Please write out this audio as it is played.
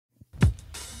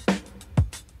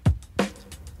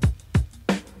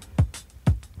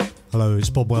Hello, it's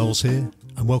Bob Wells here,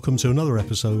 and welcome to another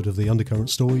episode of the Undercurrent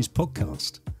Stories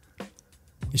podcast.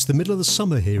 It's the middle of the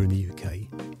summer here in the UK.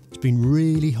 It's been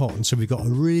really hot, and so we've got a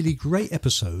really great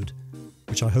episode,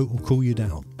 which I hope will cool you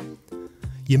down.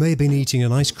 You may have been eating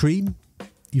an ice cream,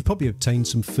 you've probably obtained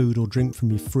some food or drink from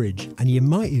your fridge, and you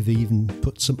might have even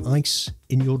put some ice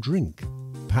in your drink,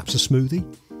 perhaps a smoothie,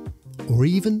 or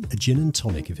even a gin and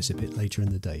tonic if it's a bit later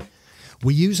in the day.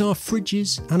 We use our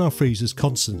fridges and our freezers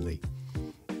constantly.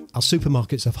 Our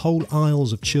supermarkets have whole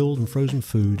aisles of chilled and frozen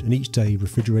food, and each day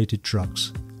refrigerated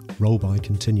trucks roll by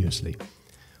continuously.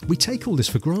 We take all this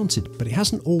for granted, but it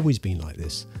hasn't always been like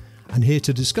this. And here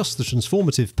to discuss the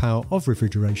transformative power of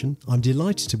refrigeration, I'm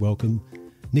delighted to welcome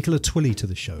Nicola Twilley to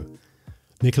the show.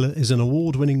 Nicola is an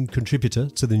award-winning contributor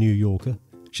to The New Yorker.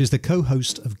 She's the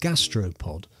co-host of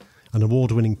Gastropod, an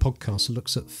award-winning podcast that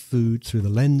looks at food through the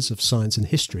lens of science and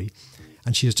history.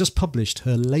 And she has just published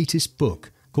her latest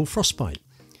book called Frostbite: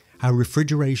 How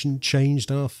Refrigeration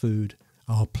Changed Our Food,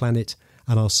 Our Planet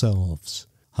and Ourselves.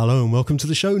 Hello and welcome to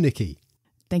the show, Nikki.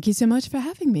 Thank you so much for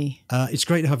having me. It's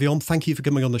great to have you on. Thank you for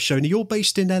coming on the show. Now, you're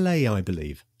based in LA, I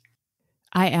believe.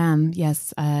 I am,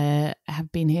 yes. I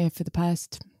have been here for the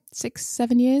past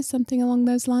 6-7 years, something along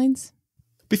those lines.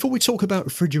 Before we talk about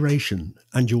refrigeration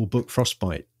and your book,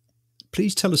 Frostbite,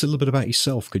 please tell us a little bit about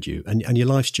yourself, could you, and your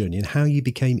life's journey and how you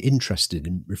became interested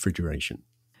in refrigeration.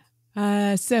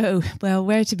 Where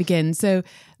to begin? So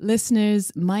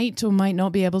listeners might or might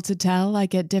not be able to tell. I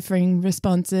get differing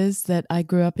responses that I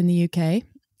grew up in the UK.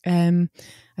 I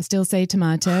still say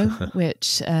tomato,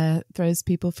 which throws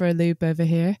people for a loop over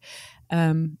here.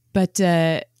 But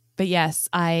yes,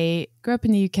 I grew up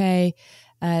in the UK,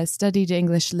 studied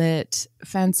English Lit,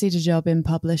 fancied a job in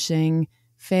publishing,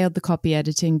 failed the copy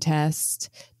editing test,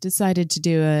 decided to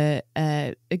do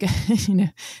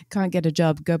can't get a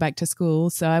job, go back to school.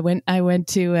 So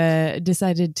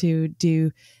decided to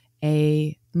do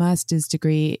a master's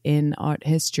degree in art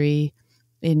history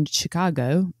in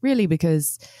Chicago, really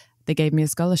because they gave me a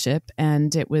scholarship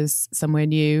and it was somewhere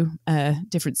new,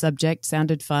 different subject,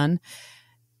 sounded fun.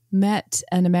 Met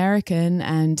an American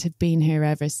and have been here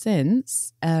ever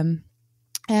since.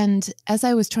 And as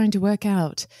I was trying to work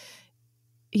out,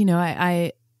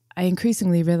 I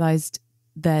increasingly realized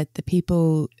that the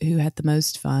people who had the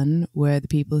most fun were the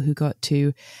people who got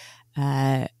to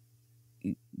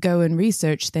go and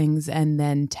research things and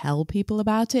then tell people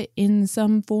about it in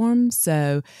some form.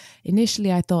 So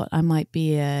initially I thought I might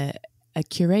be a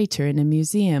curator in a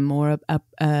museum or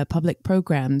a public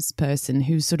programs person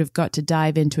who sort of got to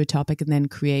dive into a topic and then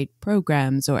create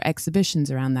programs or exhibitions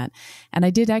around that. And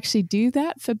I did actually do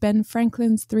that for Ben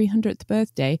Franklin's 300th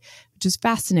birthday, which is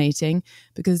fascinating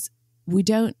because we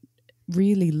don't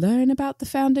really learn about the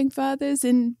founding fathers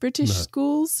in British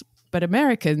schools. But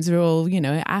Americans are all,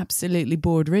 absolutely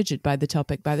bored rigid by the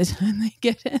topic by the time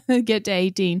they get to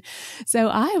 18. So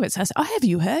I was asked, have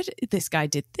you heard? This guy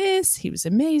did this. He was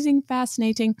amazing,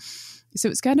 fascinating. So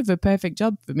it's kind of a perfect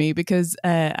job for me because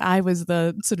I was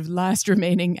the sort of last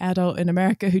remaining adult in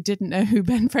America who didn't know who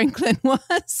Ben Franklin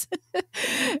was.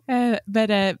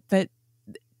 But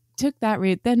took that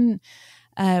route. Then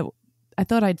I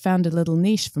thought I'd found a little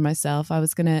niche for myself. I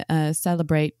was going to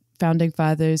celebrate Founding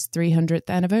Fathers' 300th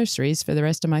anniversaries for the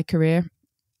rest of my career.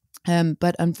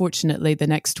 But unfortunately, the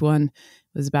next one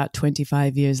was about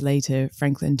 25 years later.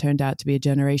 Franklin turned out to be a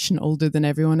generation older than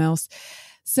everyone else.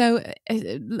 So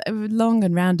long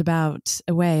and roundabout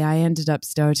way, I ended up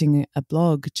starting a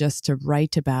blog just to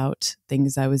write about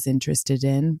things I was interested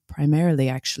in, primarily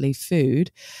actually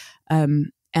food.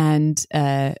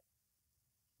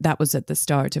 That was at the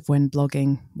start of when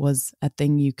blogging was a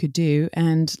thing you could do.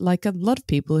 And like a lot of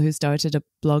people who started a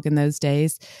blog in those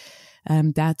days,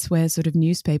 that's where sort of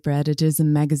newspaper editors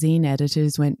and magazine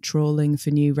editors went trawling for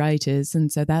new writers.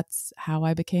 And so that's how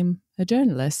I became a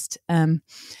journalist. And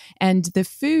the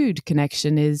food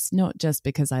connection is not just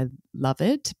because I love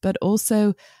it, but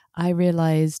also I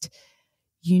realized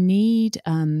you need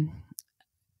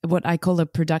what I call a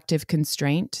productive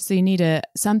constraint. So you need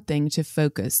something to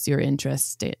focus your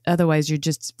interest in. Otherwise, you're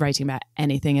just writing about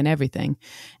anything and everything.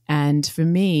 And for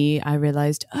me, I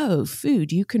realized,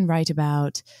 food, you can write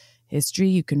about history,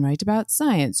 you can write about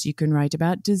science, you can write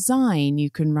about design, you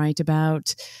can write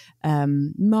about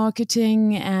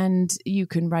marketing, and you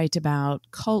can write about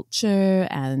culture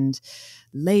and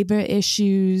labor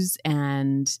issues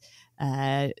and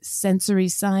sensory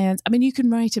science. I mean, you can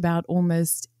write about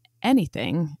almost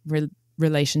anything,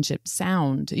 relationship,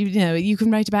 sound, you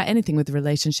can write about anything with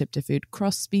relationship to food,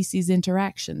 cross-species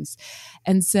interactions.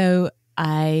 And so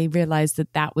I realized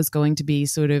that was going to be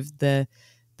sort of the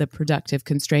the productive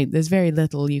constraint. There's very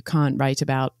little you can't write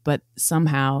about, but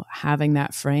somehow having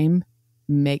that frame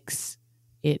makes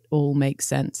it all make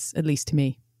sense, at least to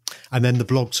me. And then the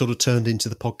blog sort of turned into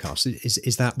the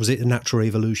podcast. Was it a natural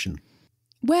evolution?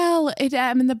 Well,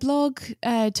 the blog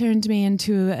turned me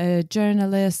into a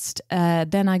journalist.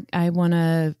 Then I won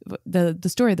the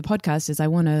story of the podcast is I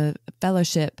won a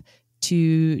fellowship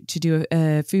to do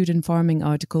a food and farming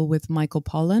article with Michael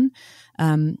Pollan,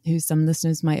 who some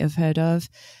listeners might have heard of.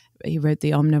 He wrote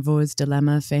The Omnivore's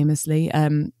Dilemma famously,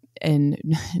 and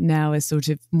now is sort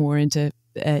of more into,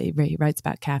 he writes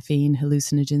about caffeine,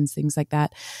 hallucinogens, things like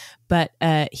that. But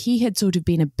he had sort of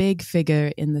been a big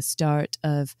figure in the start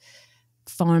of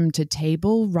farm to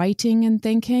table writing and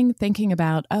thinking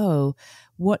about,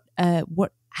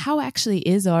 how actually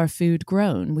is our food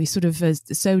grown? We sort of are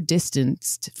so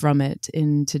distanced from it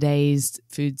in today's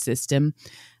food system.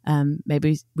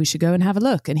 Maybe we should go and have a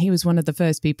look. And he was one of the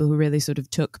first people who really sort of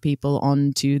took people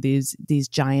onto these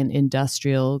giant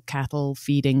industrial cattle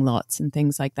feeding lots and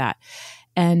things like that.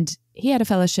 And he had a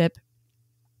fellowship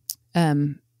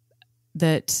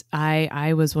that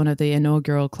I was one of the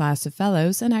inaugural class of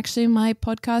fellows, and actually my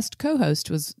podcast co-host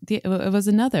was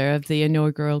another of the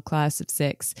inaugural class of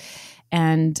 6,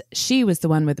 and she was the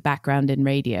one with the background in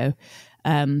radio,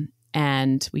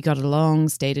 and we got along,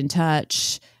 stayed in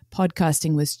touch.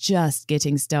 Podcasting was just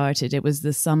getting started. It was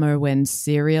the summer when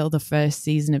Serial, the first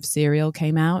season of Serial,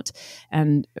 came out.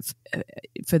 And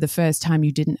for the first time,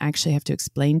 you didn't actually have to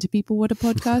explain to people what a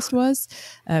podcast was.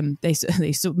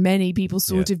 Many people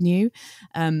sort of knew.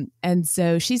 And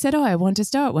so she said, I want to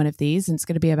start one of these, and it's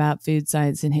going to be about food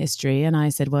science and history. And I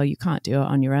said, well, you can't do it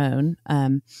on your own.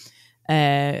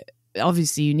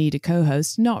 Obviously you need a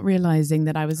co-host, not realizing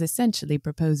that I was essentially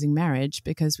proposing marriage,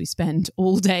 because we spend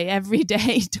all day, every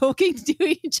day talking to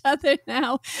each other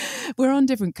now. We're on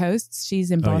different coasts.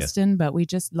 She's in Boston, but we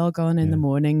just log on in the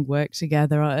morning, work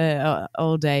together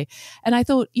all day. And I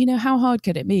thought, how hard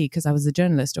could it be? Because I was a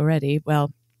journalist already.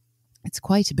 Well, it's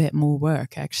quite a bit more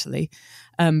work, actually.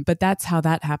 But that's how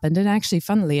that happened. And actually,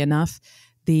 funnily enough,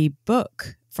 the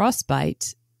book,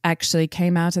 Frostbite, actually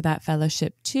came out of that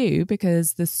fellowship too,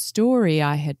 because the story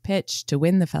I had pitched to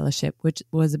win the fellowship, which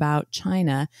was about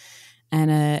China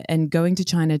and going to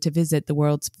China to visit the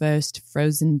world's first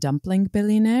frozen dumpling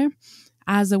billionaire,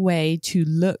 as a way to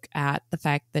look at the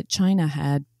fact that China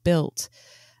had built,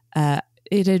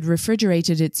 it had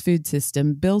refrigerated its food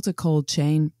system, built a cold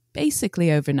chain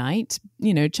basically overnight.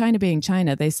 China being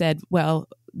China, they said, well,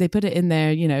 they put it in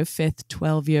their, 5th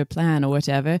 12-year plan or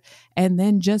whatever, and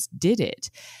then just did it.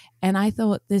 And I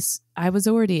thought I was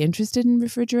already interested in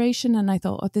refrigeration, and I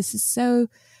thought, this is so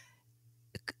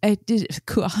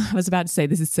cool. I was about to say,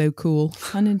 this is so cool,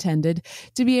 unintended,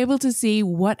 to be able to see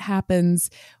what happens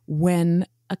when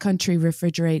a country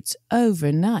refrigerates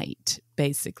overnight,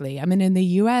 basically. I mean, in the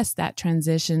US, that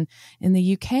transition, in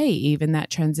the UK even,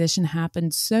 that transition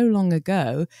happened so long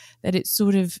ago that it's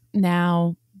sort of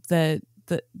now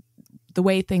the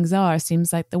way things are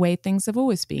seems like the way things have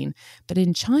always been. But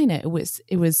in China, it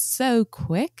was so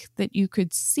quick that you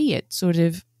could see it sort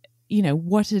of,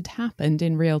 what had happened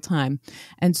in real time.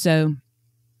 And so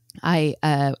I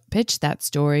pitched that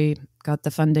story, got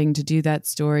the funding to do that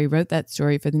story, wrote that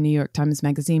story for the New York Times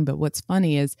Magazine. But what's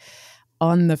funny is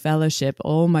on the fellowship,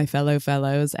 all my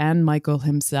fellows and Michael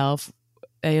himself,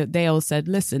 they all said,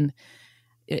 listen,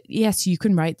 yes, you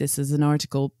can write this as an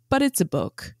article, but it's a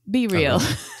book. Be real.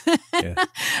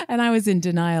 And I was in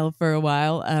denial for a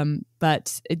while,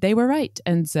 but they were right.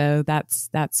 And so that's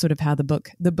sort of how the book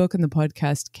and the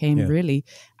podcast came really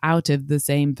out of the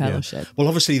same fellowship. Well,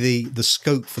 obviously the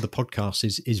scope for the podcast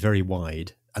is very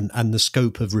wide, and the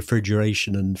scope of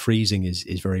refrigeration and freezing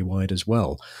is very wide as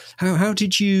well. How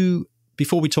did you,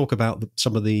 before we talk about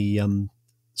some of the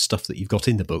stuff that you've got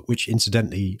in the book, which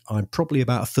incidentally I'm probably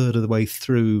about a third of the way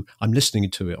through. I'm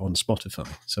listening to it on Spotify,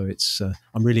 so it's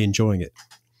I'm really enjoying it.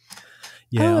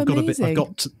 Yeah, I've got a bit. I've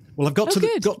got to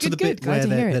the bit where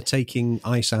they're taking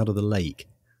ice out of the lake,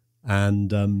 and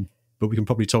but we can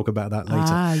probably talk about that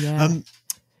later.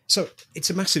 So it's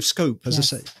a massive scope, as I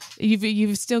say.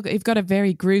 You've got a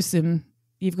very gruesome.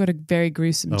 You've got a very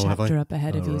gruesome chapter up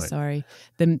ahead of you. Right. Sorry,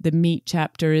 the meat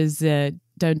chapter is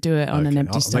don't do it on an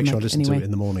empty stomach. I'll make sure I listen to it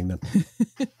in the morning then.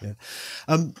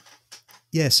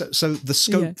 So the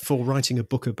scope for writing a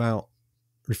book about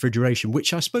refrigeration,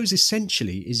 which I suppose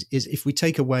essentially is if we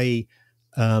take away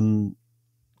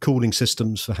cooling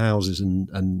systems for houses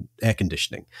and air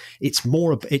conditioning, it's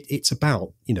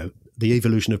about the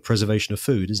evolution of preservation of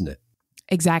food, isn't it?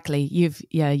 Exactly. You've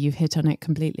hit on it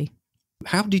completely.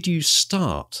 How did you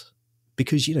start?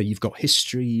 Because you've got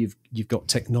history, you've got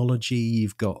technology,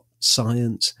 you've got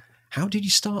science. How did you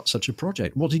start such a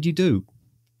project? What did you do?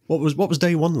 What was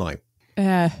day one like?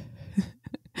 Yeah.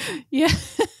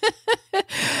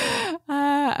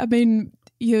 I mean,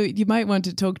 you might want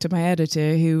to talk to my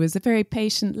editor, who was a very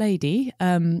patient lady.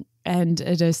 And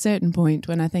at a certain point,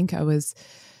 when I think I was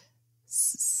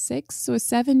 6 or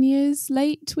 7 years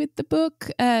late with the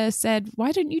book, said,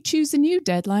 "Why don't you choose a new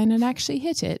deadline and actually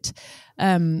hit it?"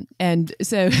 And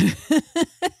so,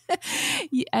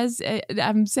 as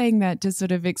I'm saying that to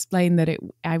sort of explain that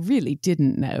I really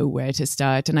didn't know where to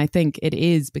start, and I think it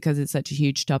is because it's such a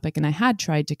huge topic, and I had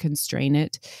tried to constrain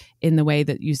it in the way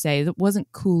that you say that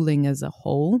wasn't cooling as a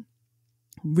whole.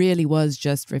 Really was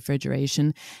just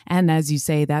refrigeration, and as you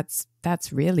say, that's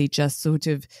really just sort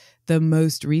of the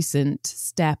most recent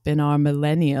step in our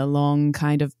millennia-long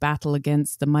kind of battle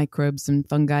against the microbes and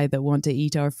fungi that want to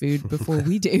eat our food before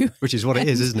we do. Which is what it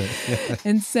is, isn't it?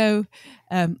 And so,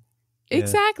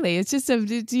 exactly, it's just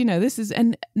this is,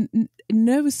 and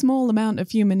no small amount of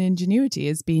human ingenuity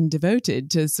has been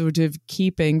devoted to sort of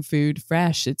keeping food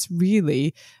fresh. It's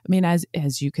really, I mean,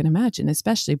 as you can imagine,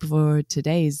 especially before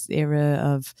today's era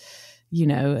of,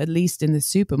 at least in the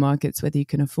supermarkets, whether you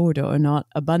can afford it or not,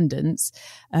 abundance.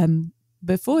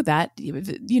 Before that,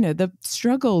 the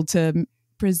struggle to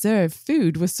preserve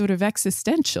food was sort of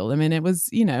existential. I mean, it was,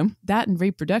 that and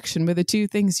reproduction were the two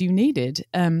things you needed.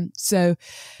 So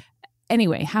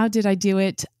anyway, how did I do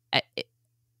it?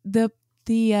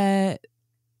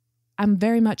 I'm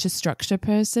very much a structure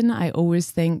person. I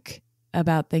always think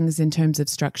about things in terms of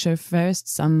structure first.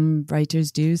 Some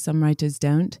writers do, some writers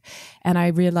don't. And I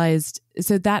realized,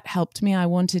 so that helped me. I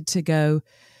wanted to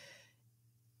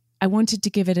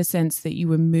give it a sense that you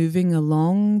were moving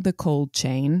along the cold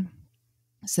chain.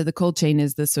 So the cold chain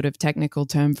is the sort of technical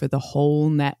term for the whole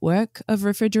network of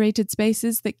refrigerated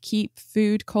spaces that keep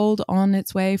food cold on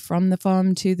its way from the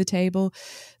farm to the table.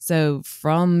 So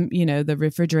from, the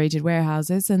refrigerated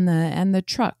warehouses and the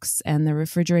trucks and the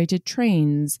refrigerated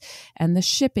trains and the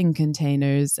shipping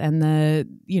containers and the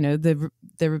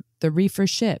reefer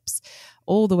ships,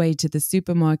 all the way to the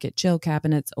supermarket chill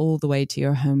cabinets, all the way to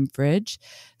your home fridge.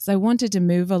 So I wanted to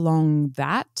move along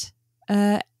that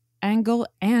angle,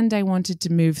 and I wanted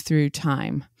to move through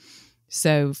time.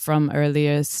 So from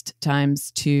earliest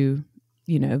times to,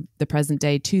 the present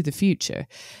day to the future.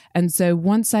 And so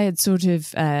once I had sort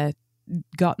of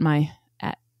got my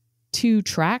 2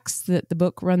 tracks that the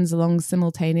book runs along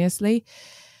simultaneously,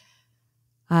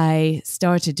 I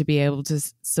started to be able to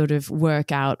sort of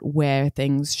work out where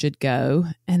things should go.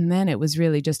 And then it was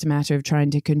really just a matter of trying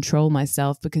to control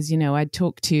myself because,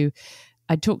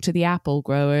 I'd talk to the apple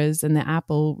growers and the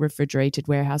apple refrigerated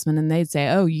warehousemen, and they'd say,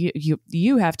 "Oh,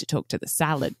 you have to talk to the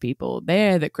salad people.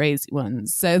 They're the crazy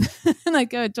ones." So then I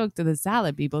go and talk to the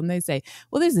salad people, and they say,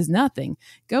 "Well, this is nothing.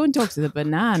 Go and talk to the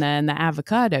banana and the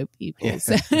avocado people." Yeah.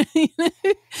 So,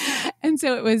 and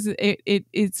so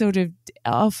it sort of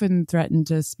often threatened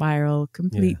to spiral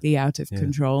completely out of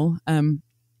control.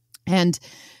 And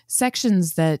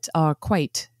sections that are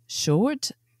quite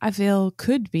short, I feel,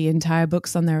 could be entire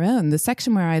books on their own. The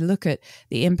section where I look at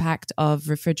the impact of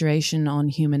refrigeration on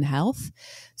human health.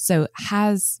 So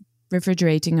has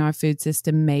refrigerating our food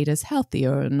system made us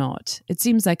healthier or not? It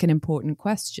seems like an important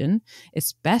question,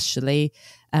 especially,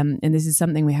 and this is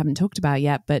something we haven't talked about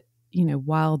yet, but,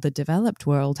 while the developed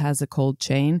world has a cold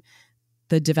chain,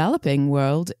 the developing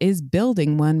world is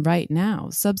building one right now.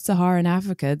 Sub-Saharan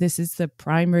Africa, this is the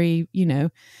primary,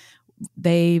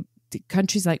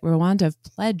 countries like Rwanda have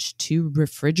pledged to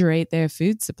refrigerate their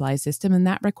food supply system, and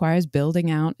that requires building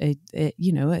out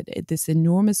this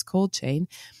enormous cold chain.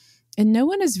 And no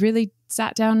one has really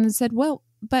sat down and said, well,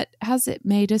 but has it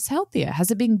made us healthier?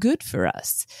 Has it been good for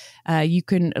us? A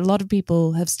lot of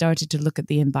people have started to look at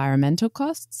the environmental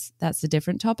costs. That's a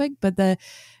different topic, but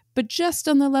just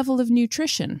on the level of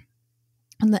nutrition.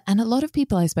 And a lot of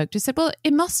people I spoke to said, well,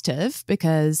 it must have,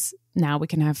 because now we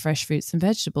can have fresh fruits and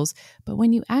vegetables. But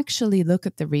when you actually look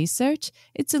at the research,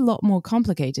 it's a lot more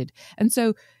complicated. And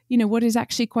so, what is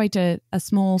actually quite a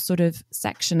small sort of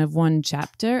section of one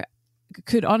chapter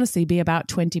could honestly be about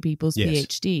 20 people's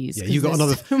PhDs. Yeah, you've got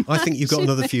another. So I think you've got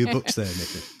another few books there,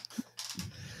 Nicola.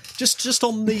 Just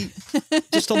on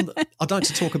I'd like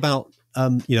to talk about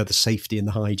the safety and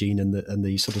the hygiene and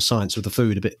the sort of science of the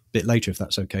food a bit later, if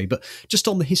that's okay. But just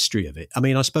on the history of it, I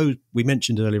mean, I suppose we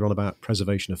mentioned earlier on about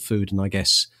preservation of food, and I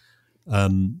guess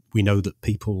we know that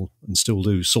people and still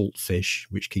do salt fish,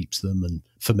 which keeps them, and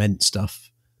ferment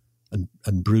stuff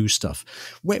and brew stuff.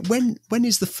 When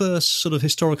is the first sort of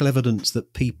historical evidence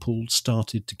that people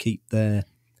started to keep their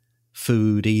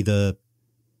food either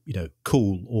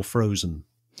cool or frozen?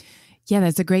 Yeah,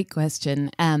 that's a great question.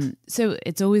 So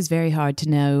it's always very hard to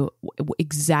know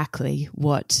exactly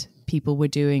what people were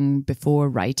doing before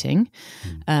writing,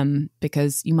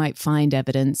 because you might find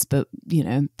evidence, but the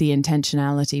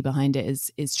intentionality behind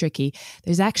it is tricky.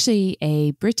 There's actually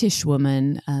a British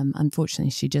woman,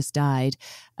 unfortunately she just died,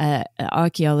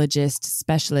 archaeologist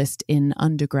specialist in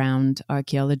underground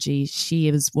archaeology. She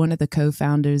is one of the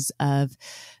co-founders of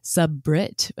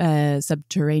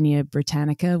Subterranea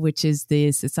Britannica, which is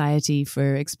the Society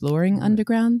for Exploring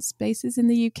Underground Spaces in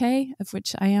the UK, of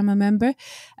which I am a member.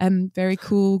 Very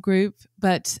cool group.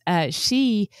 But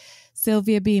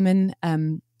Sylvia Beeman,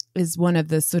 is one of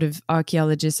the sort of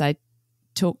archaeologists I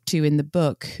talked to in the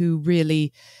book who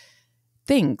really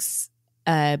thinks,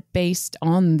 based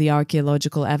on the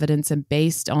archaeological evidence and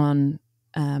based on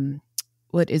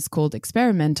what is called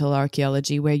experimental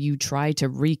archaeology, where you try to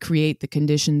recreate the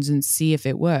conditions and see if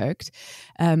it worked.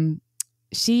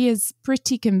 She is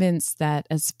pretty convinced that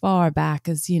as far back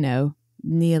as,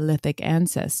 Neolithic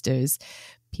ancestors,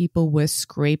 people were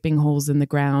scraping holes in the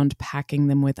ground, packing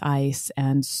them with ice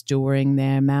and storing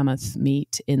their mammoth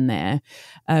meat in there.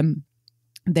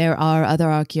 There are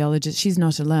other archaeologists. She's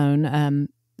not alone.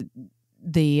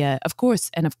 Of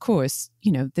course,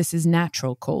 this is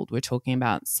natural cold we're talking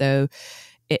about. So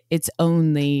it's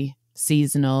only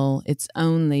seasonal. It's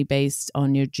only based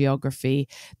on your geography.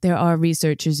 There are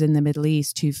researchers in the Middle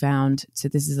East who found, so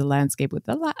this is a landscape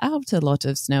without a lot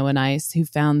of snow and ice, who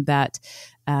found that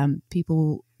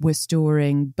people were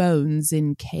storing bones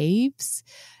in caves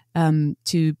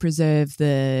to preserve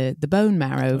the bone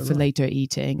marrow for later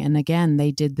eating. And again,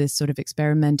 they did this sort of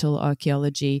experimental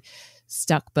archaeology,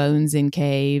 stuck bones in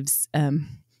caves,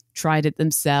 tried it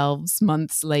themselves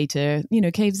months later.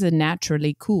 Caves are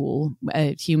naturally cool.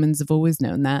 Humans have always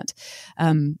known that.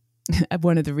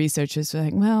 One of the researchers was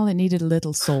like, well, it needed a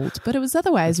little salt, but it was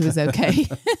okay.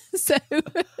 So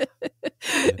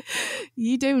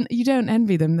you don't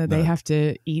envy them that they have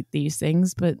to eat these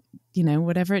things, but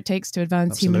whatever it takes to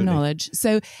advance human knowledge.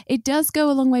 So it does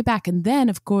go a long way back. And then,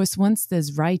 of course, once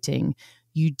there's writing,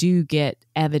 you do get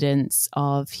evidence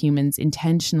of humans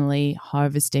intentionally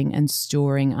harvesting and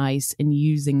storing ice and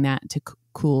using that to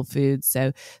cool food.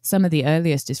 So some of the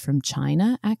earliest is from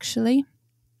China, actually.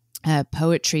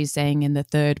 Poetry saying in the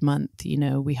third month,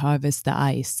 we harvest the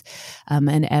ice,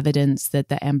 and evidence that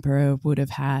the emperor would have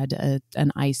had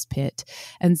an ice pit.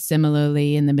 And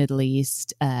similarly in the Middle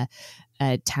East,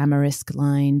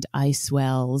 tamarisk-lined ice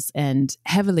wells and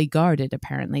heavily guarded,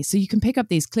 apparently. So you can pick up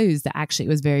these clues that actually it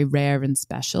was very rare and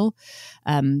special.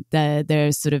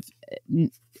 There's sort of,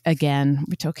 again,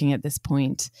 we're talking at this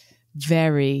point,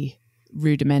 very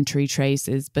rudimentary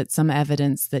traces, but some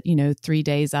evidence that 3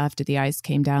 days after the ice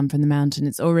came down from the mountain,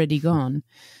 it's already gone.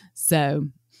 So,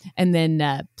 and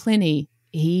then Pliny,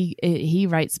 he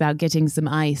writes about getting some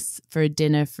ice for a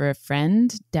dinner for a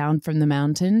friend down from the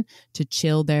mountain to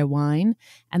chill their wine,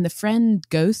 and the friend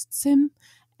ghosts him.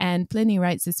 And Pliny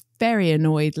writes this very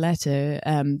annoyed letter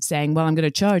saying, well, I'm going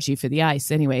to charge you for the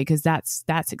ice anyway, because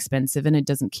that's expensive and it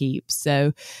doesn't keep.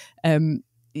 So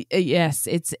yes,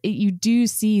 you do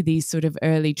see these sort of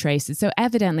early traces. So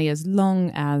evidently, as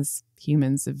long as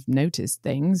humans have noticed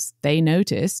things, they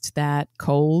noticed that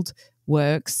cold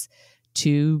works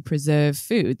to preserve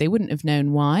food. They wouldn't have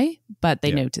known why, but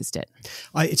they noticed it.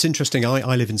 It's interesting.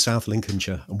 I live in South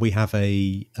Lincolnshire, and we have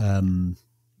a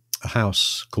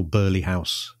house called Burley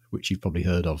House, which you've probably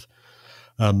heard of.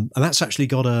 And that's actually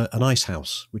got an ice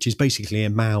house, which is basically a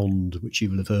mound, which you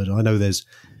will have heard of. I know there's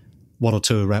one or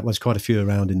two around. Well, there's quite a few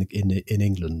around in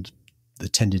England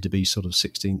that tended to be sort of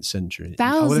 16th century.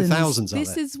 Thousands.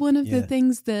 This is one of the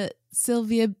things that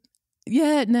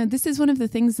this is one of the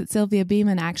things that Sylvia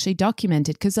Beeman actually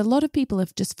documented, because a lot of people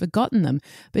have just forgotten them.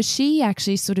 But she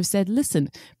actually sort of said, listen,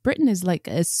 Britain is like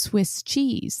a Swiss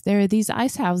cheese. There are these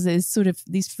ice houses, sort of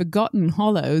these forgotten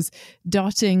hollows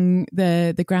dotting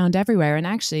the ground everywhere. And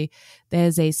actually,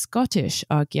 there's a Scottish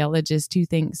archaeologist who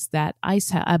thinks that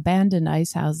abandoned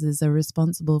ice houses are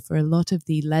responsible for a lot of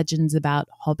the legends about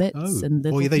hobbits and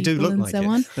little they do people look and like so it.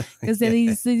 on. Because they're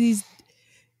these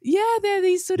they're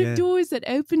these sort of doors that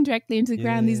open directly into the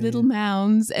ground, these little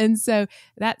mounds. And so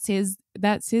that's his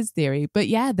theory. But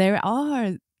there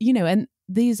are, and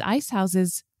these ice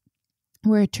houses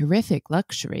were a terrific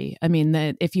luxury. I mean,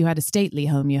 if you had a stately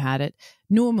home, you had it.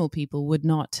 Normal people would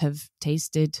not have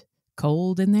tasted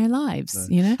cold in their lives,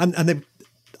 And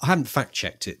I haven't fact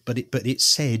checked it, but it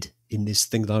said in this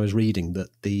thing that I was reading that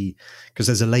because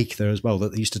there's a lake there as well,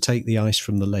 that they used to take the ice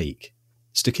from the lake,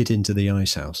 stick it into the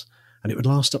ice house, and it would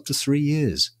last up to 3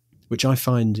 years, which I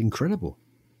find incredible.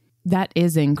 That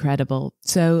is incredible.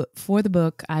 So for the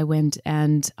book, I went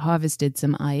and harvested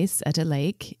some ice at a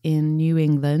lake in New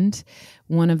England,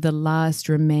 one of the last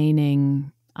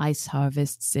remaining ice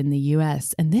harvests in the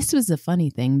US. And this was a funny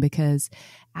thing because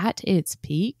at its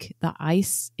peak, the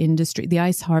ice industry, the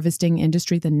ice harvesting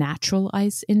industry, the natural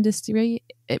ice industry,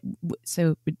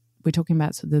 so we're talking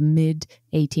about sort of the mid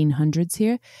 1800s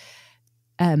here,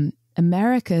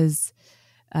 America's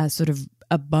sort of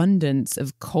abundance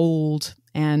of cold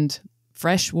and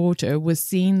fresh water was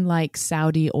seen like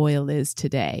Saudi oil is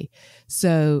today.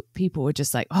 So people were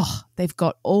just like, oh, they've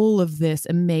got all of this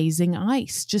amazing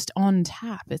ice just on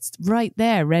tap. It's right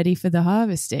there, ready for the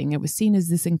harvesting. It was seen as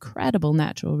this incredible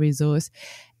natural resource.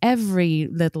 Every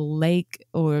little lake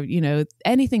or,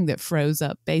 anything that froze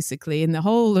up basically in the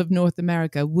whole of North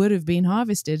America would have been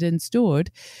harvested and stored.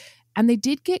 And they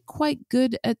did get quite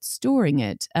good at storing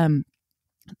it.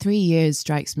 3 years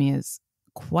strikes me as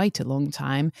quite a long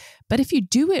time, but if you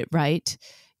do it right,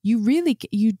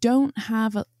 you don't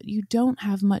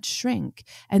have much shrink.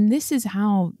 And this is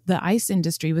how the ice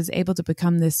industry was able to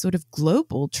become this sort of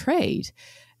global trade.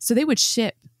 So they would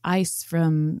ship ice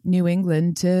from New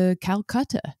England to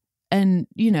Calcutta. And,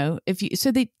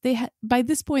 they had, by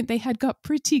this point, they had got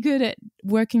pretty good at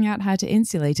working out how to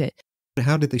insulate it.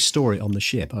 How did they store it on the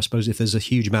ship? I suppose if there's a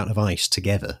huge amount of ice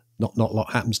together, not a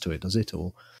lot happens to it, does it?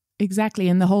 Or exactly,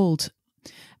 in the hold.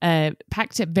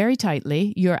 Packed it very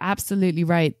tightly. You're absolutely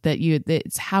right that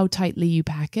it's how tightly you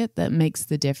pack it that makes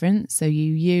the difference. So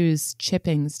you use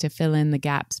chippings to fill in the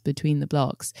gaps between the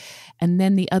blocks. And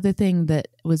then the other thing that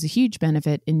was a huge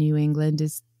benefit in New England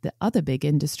is the other big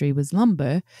industry was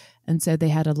lumber. And so they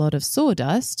had a lot of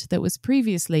sawdust that was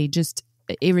previously just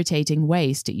irritating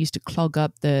waste. It used to clog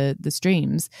up the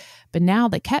streams, but now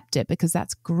they kept it because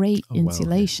that's great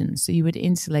insulation. Wow, yeah. So you would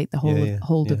insulate the whole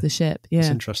hold of the ship. Yeah,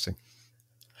 that's interesting.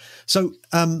 So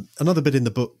another bit in the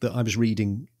book that I was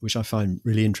reading, which I find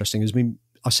really interesting, is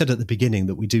I said at the beginning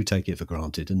that we do take it for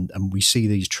granted, and we see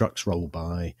these trucks roll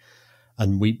by,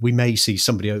 and we may see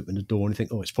somebody open the door and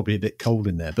think, oh, it's probably a bit cold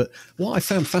in there. But what I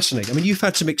found fascinating, you've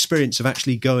had some experience of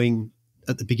actually going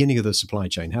at the beginning of the supply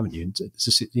chain, haven't you?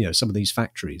 Some of these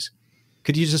factories.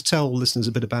 Could you just tell listeners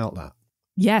a bit about that?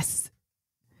 Yes.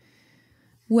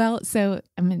 Well, so,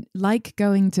 like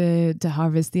going to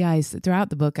harvest the ice throughout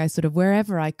the book, I sort of,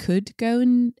 wherever I could go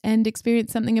and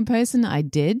experience something in person, I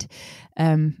did.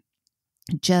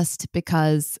 Just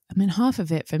because, half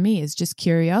of it for me is just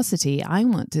curiosity. I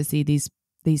want to see these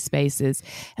spaces.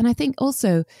 And I think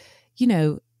also,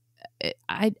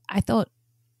 I thought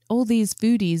all these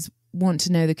foodies want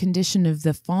to know the condition of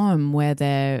the farm where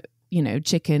their,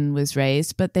 chicken was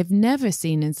raised, but they've never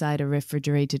seen inside a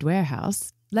refrigerated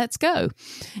warehouse. Let's go.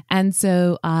 And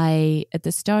so at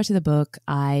the start of the book,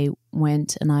 I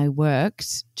went and I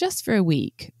worked just for a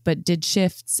week, but did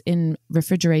shifts in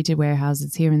refrigerated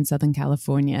warehouses here in Southern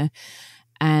California,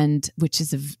 and which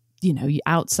is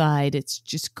outside, it's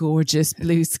just gorgeous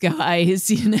blue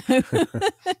skies,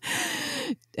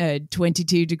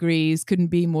 22 degrees, couldn't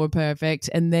be more perfect.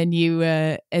 And then you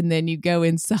go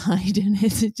inside and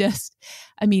it's just,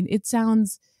 it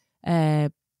sounds,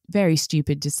 very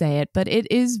stupid to say it, but it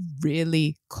is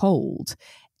really cold.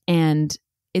 And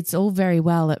it's all very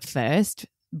well at first,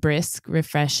 brisk,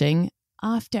 refreshing.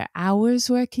 After hours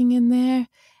working in there,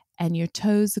 and your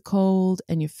toes are cold,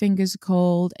 and your fingers are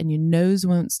cold, and your nose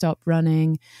won't stop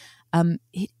running,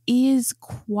 it is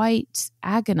quite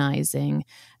agonizing.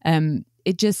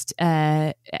 It just,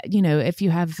 if you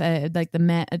have the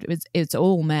men, it's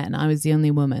all men. I was the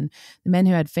only woman. The men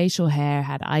who had facial hair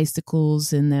had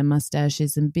icicles in their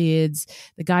mustaches and beards.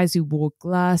 The guys who wore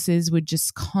glasses would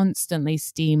just constantly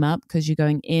steam up because you're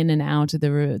going in and out of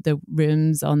the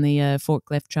rooms on the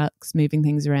forklift trucks, moving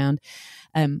things around.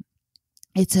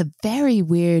 It's a very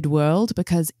weird world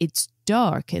because it's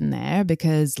dark in there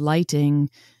because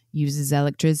lighting uses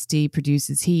electricity,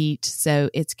 produces heat. So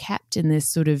it's kept in this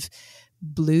sort of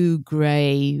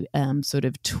blue-gray sort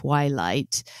of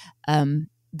twilight.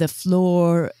 The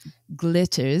floor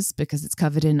glitters because it's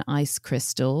covered in ice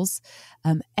crystals.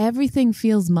 Everything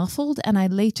feels muffled, and I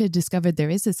later discovered there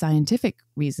is a scientific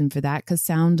reason for that because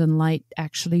sound and light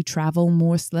actually travel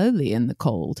more slowly in the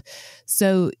cold.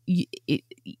 So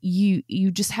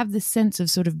you just have this sense of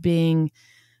sort of being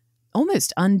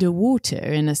almost underwater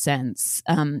in a sense.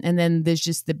 And then there's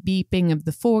just the beeping of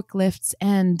the forklifts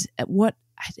and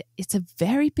it's a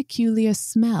very peculiar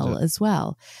smell as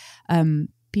well.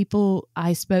 People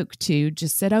I spoke to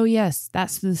just said, oh yes,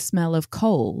 that's the smell of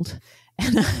cold.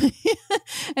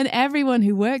 And everyone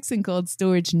who works in cold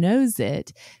storage knows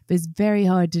it, but it's very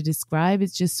hard to describe.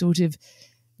 It's just sort of,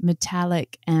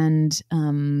 metallic and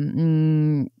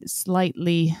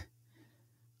slightly.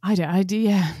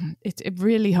 It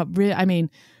really. I mean,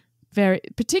 very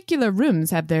particular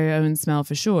rooms have their own smell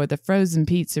for sure. The frozen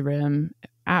pizza room,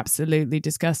 absolutely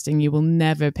disgusting. You will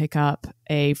never pick up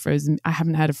a frozen. I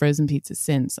haven't had a frozen pizza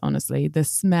since, honestly. The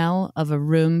smell of a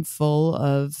room full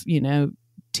of,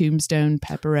 Tombstone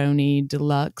pepperoni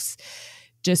deluxe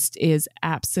just is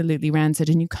absolutely rancid.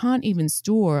 And you can't even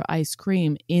store ice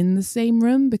cream in the same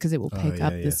room because it will pick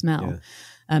up the smell.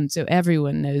 Yeah. So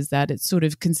everyone knows that. It's sort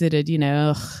of considered,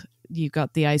 you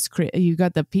got the ice cream, you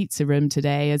got the pizza room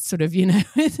today. It's sort of,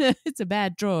 it's a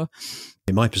bad draw.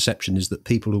 My perception is that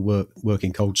people who work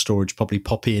in cold storage probably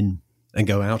pop in and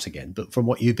go out again. But from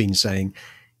what you've been saying,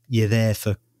 you're there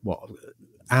for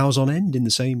hours on end in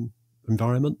the same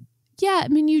environment? Yeah, I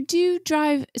mean, you do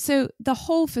drive. So the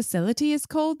whole facility is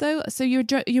cold, though. So you're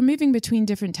moving between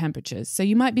different temperatures. So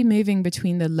you might be moving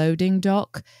between the loading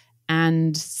dock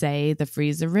and, say, the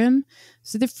freezer room.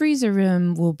 So the freezer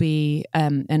room will be,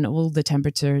 and all the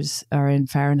temperatures are in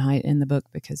Fahrenheit in the book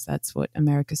because that's what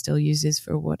America still uses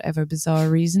for whatever bizarre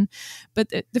reason. But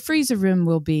the freezer room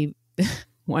will be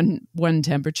one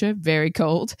temperature, very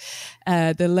cold.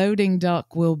 The loading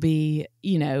dock will be,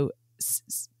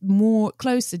 more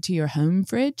closer to your home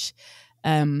fridge,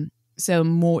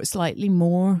 so slightly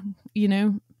more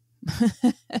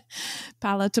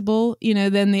palatable,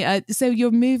 than the so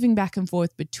you're moving back and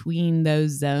forth between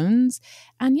those zones.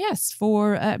 And yes,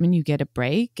 you get a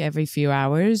break every few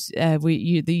hours.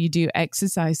 You do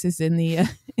exercises in the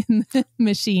in the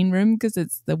machine room because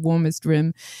it's the warmest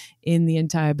room in the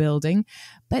entire building,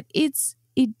 but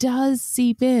it does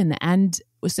seep in. And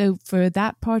so for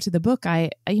that part of the book,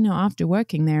 I after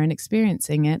working there and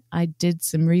experiencing it, I did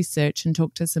some research and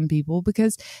talked to some people,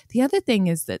 because the other thing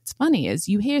that's funny is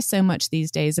you hear so much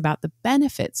these days about the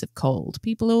benefits of cold.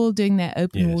 People are all doing their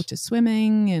open water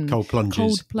swimming and cold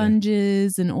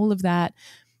plunges and all of that.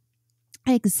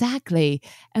 Exactly.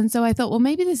 And so I thought, well,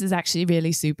 maybe this is actually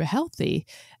really super healthy.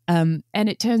 And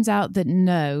it turns out that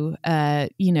no,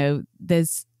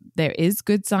 there is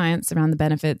good science around the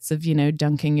benefits of,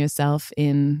 dunking yourself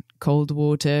in cold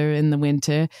water in the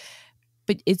winter.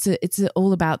 But it's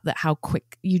all about how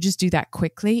quick you just do that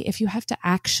quickly. If you have to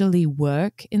actually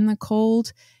work in the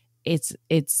cold, it's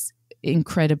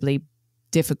incredibly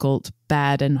difficult,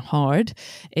 bad, and hard.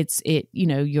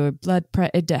 Your blood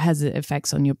it has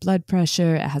effects on your blood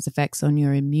pressure. It has effects on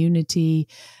your immunity.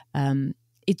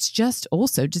 It's just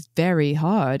also just very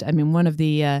hard. I mean, one of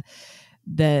the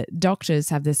doctors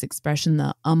have this expression,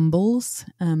 the umbles.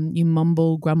 You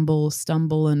mumble, grumble,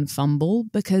 stumble, and fumble,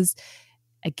 because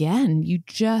again, you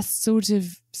just sort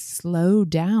of slow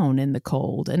down in the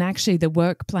cold. And actually the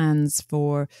work plans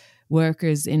for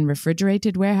workers in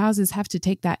refrigerated warehouses have to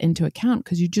take that into account,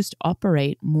 because you just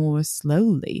operate more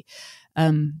slowly.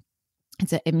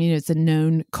 It's a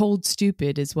known cold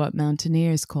stupid is what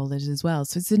mountaineers call it as well.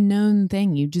 So it's a known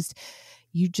thing. You just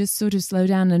sort of slow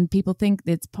down, and people think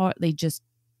it's partly just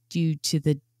due to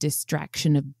the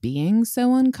distraction of being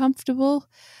so uncomfortable.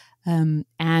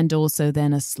 And also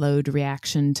then a slowed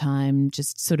reaction time,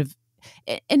 just sort of.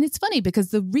 And it's funny because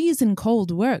the reason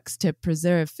cold works to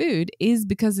preserve food is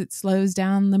because it slows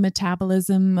down the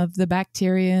metabolism of the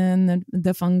bacteria and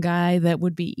the fungi that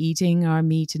would be eating our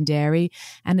meat and dairy.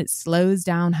 And it slows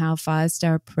down how fast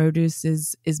our produce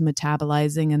is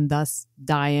metabolizing and thus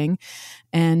dying.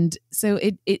 And so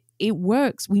it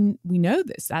works. We know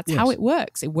this. That's how it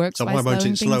works. It works by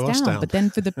slowing things down. But then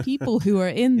for the people who are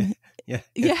in... yeah,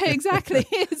 exactly.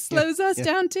 It slows us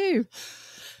down too.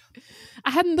 I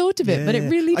hadn't thought of it, but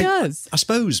it really does. I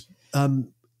suppose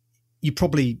you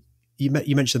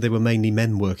mentioned they were mainly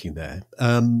men working there.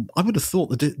 I would have thought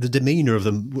the demeanour of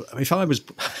them. If I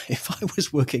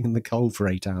was working in the cold for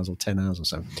 8 hours or 10 hours or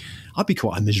so, I'd be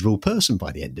quite a miserable person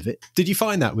by the end of it. Did you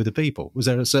find that with the people? Was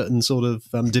there a certain sort of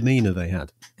demeanour they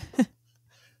had?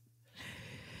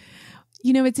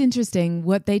 It's interesting.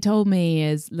 What they told me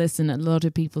is, listen, a lot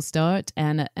of people start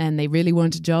and they really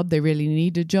want a job. They really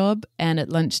need a job. And at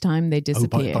lunchtime, they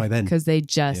disappear because they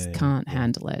just can't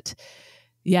handle it.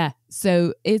 Yeah.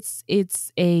 So it's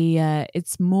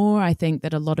more, I think,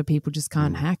 that a lot of people just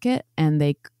can't hack it and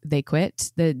they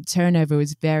quit. The turnover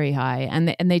was very high.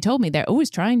 And they told me they're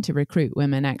always trying to recruit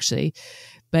women, actually.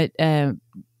 But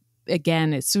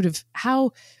again, it's sort of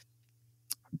how...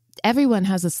 Everyone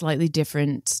has a slightly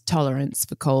different tolerance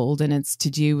for cold, and it's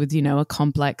to do with, a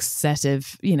complex set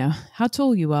of, how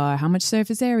tall you are, how much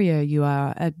surface area you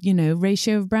are,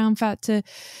 ratio of brown fat to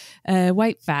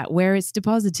white fat, where it's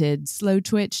deposited, slow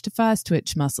twitch to fast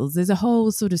twitch muscles. There's a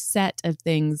whole sort of set of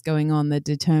things going on that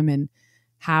determine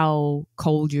how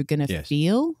cold you're going to Yes.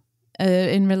 feel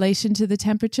in relation to the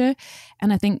temperature.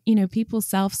 And I think, people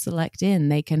self-select in,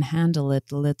 they can handle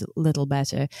it a little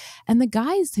better. And the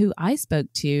guys who I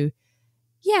spoke to,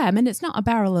 yeah, I mean, it's not a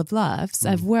barrel of laughs.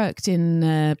 I've worked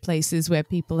in places where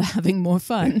people are having more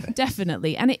fun,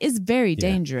 definitely. And it is very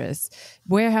dangerous.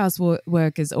 Warehouse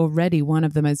work is already one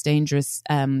of the most dangerous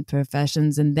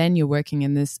professions. And then you're working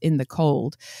in the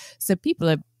cold. So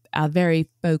people are very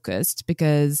focused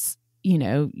because,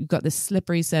 you've got this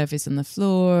slippery surface on the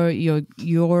floor.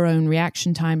 Your own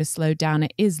reaction time is slowed down.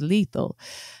 It is lethal.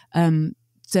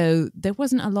 So there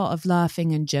wasn't a lot of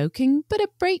laughing and joking, but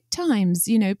at break times,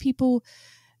 people,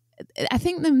 I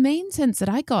think the main sense that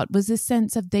I got was this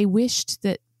sense of they wished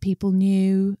that people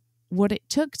knew what it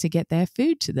took to get their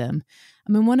food to them.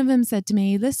 I mean, one of them said to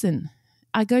me, listen,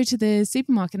 I go to the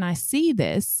supermarket and I see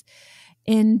this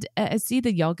and I see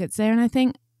the yogurts there and I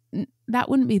think that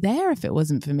wouldn't be there if it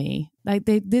wasn't for me. Like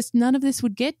none of this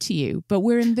would get to you, but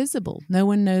we're invisible. No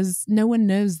one knows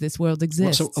this world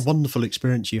exists. Well, so a wonderful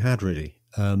experience you had, really,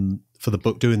 for the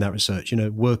book, doing that research,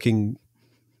 working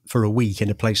for a week in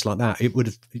a place like that. It would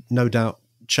have no doubt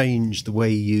changed the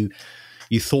way you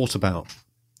thought about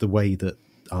the way that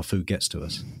our food gets to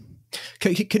us.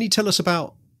 Can you tell us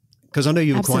about, because I know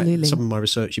you were some of my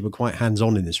research, you were quite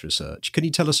hands-on in this research. Can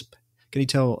you tell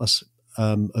us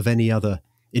of any other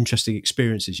interesting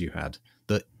experiences you had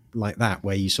like that,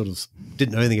 where you sort of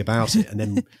didn't know anything about it and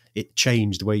then it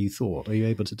changed the way you thought? Are you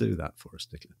able to do that for us,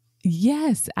 Nicola?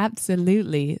 Yes,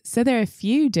 absolutely. So there are a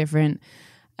few different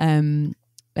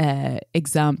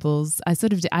examples.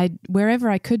 Wherever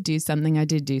I could do something, I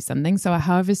did do something. So I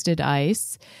harvested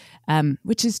ice,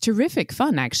 which is terrific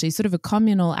fun, actually, sort of a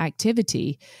communal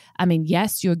activity. I mean,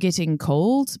 yes, you're getting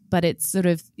cold, but it's sort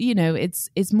of,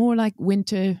 it's more like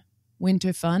winter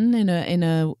fun in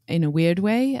a weird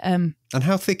way. And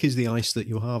how thick is the ice that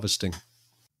you're harvesting?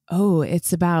 Oh,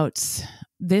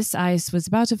 this ice was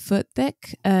about a foot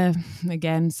thick.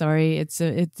 Again, sorry, it's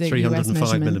a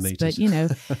 305 millimeters.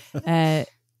 But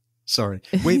sorry,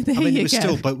 we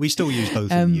still use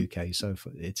both in the UK, so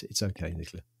it's okay,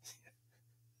 Nicola.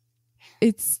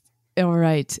 It's all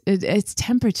right. It's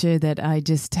temperature that I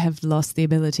just have lost the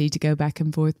ability to go back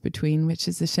and forth between, which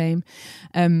is a shame.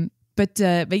 But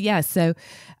yeah, so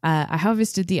I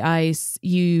harvested the ice.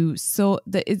 You saw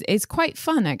that it's quite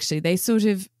fun, actually. They sort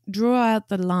of draw out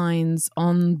the lines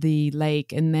on the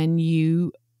lake, and then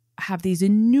you have these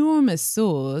enormous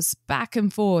saws back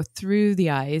and forth through the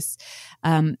ice.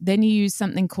 Then you use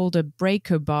something called a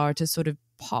breaker bar to sort of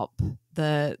pop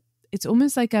it's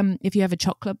almost like if you have a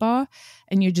chocolate bar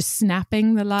and you're just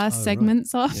snapping the last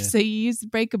segments off. Yeah. So you use the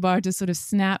breaker bar to sort of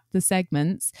snap the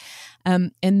segments.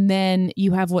 And then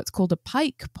you have what's called a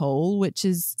pike pole, which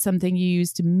is something you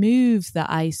use to move the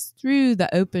ice through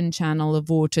the open channel of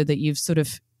water that you've sort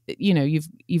of,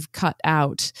 you've cut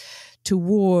out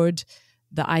toward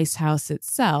the ice house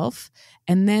itself.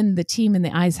 And then the team in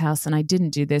the ice house, and I didn't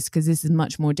do this because this is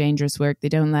much more dangerous work. They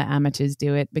don't let amateurs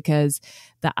do it because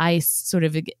the ice sort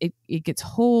of, it gets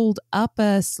hauled up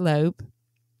a slope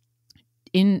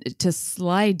to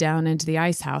slide down into the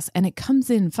ice house, and it comes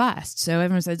in fast. So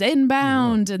everyone says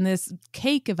inbound, and this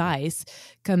cake of ice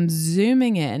comes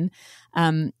zooming in.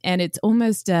 And it's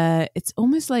almost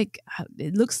like,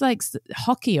 it looks like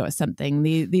hockey or something.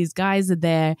 These guys are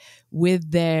there with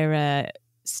their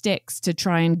sticks to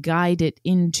try and guide it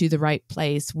into the right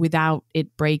place without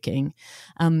it breaking.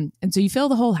 And so you fill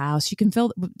the whole house. You can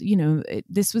fill,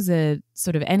 this was a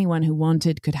sort of anyone who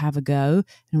wanted could have a go.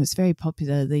 And it was very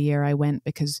popular the year I went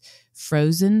because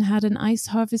Frozen had an ice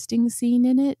harvesting scene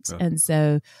in it. Oh. And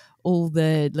so all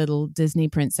the little Disney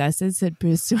princesses had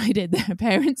persuaded their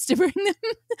parents to bring them.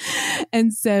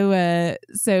 And so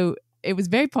it was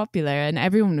very popular and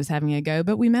everyone was having a go,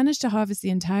 but we managed to harvest the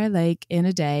entire lake in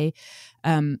a day.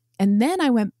 And then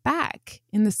I went back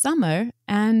in the summer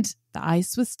and the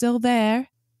ice was still there,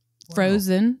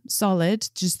 frozen, solid,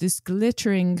 just this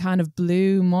glittering kind of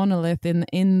blue monolith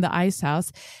in the ice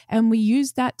house. And we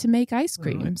used that to make ice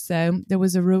cream. Right. So there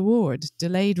was a reward,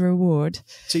 delayed reward.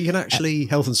 So you can actually,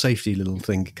 health and safety little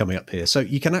thing coming up here. So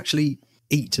you can actually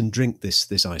eat and drink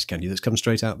this ice candy that's come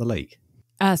straight out of the lake.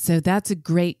 So that's a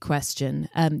great question.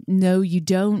 No, you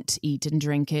don't eat and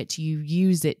drink it. You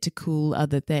use it to cool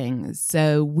other things.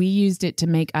 So we used it to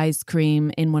make ice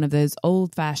cream in one of those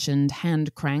old-fashioned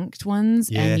hand-cranked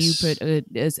ones. Yes. And you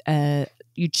put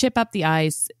you chip up the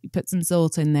ice, you put some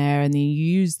salt in there, and then you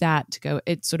use that to go.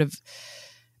 It's sort of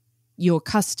your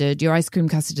ice cream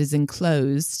custard is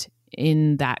enclosed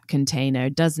in that container.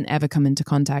 It doesn't ever come into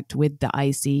contact with the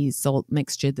icy salt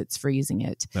mixture that's freezing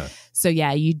it. No. So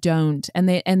yeah, you don't.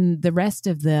 And the rest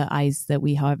of the ice that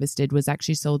we harvested was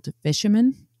actually sold to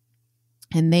fishermen.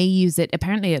 And they use it.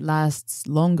 Apparently it lasts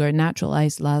longer. Natural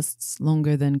ice lasts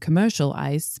longer than commercial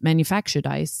ice, manufactured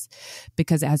ice,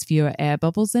 because it has fewer air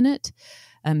bubbles in it,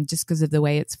 just because of the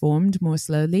way it's formed more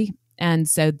slowly. And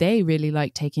so they really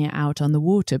like taking it out on the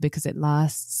water because it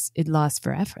lasts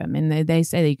forever. I mean, they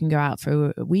say that you can go out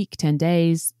for a week, 10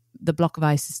 days, the block of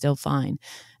ice is still fine.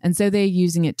 And so they're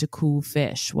using it to cool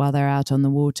fish while they're out on the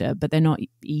water, but they're not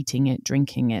eating it,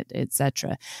 drinking it,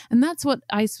 etc. And that's what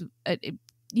ice,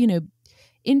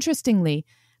 interestingly,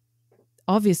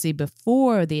 obviously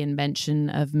before the invention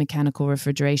of mechanical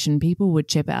refrigeration, people would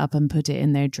chip it up and put it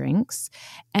in their drinks.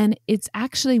 And it's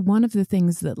actually one of the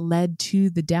things that led to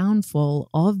the downfall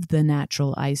of the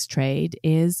natural ice trade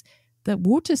is that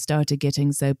water started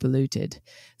getting so polluted.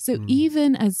 So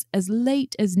even as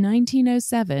late as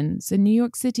 1907, so New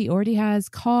York City already has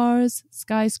cars,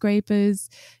 skyscrapers,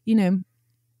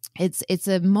 it's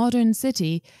a modern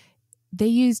city. They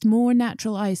used more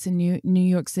natural ice in New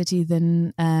York City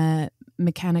than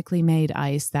mechanically made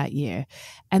ice that year.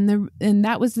 And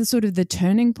that was the sort of the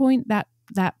turning point,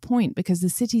 that point, because the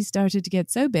city started to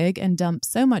get so big and dump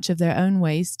so much of their own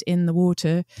waste in the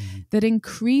water that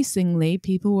increasingly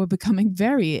people were becoming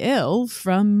very ill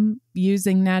from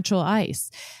using natural ice.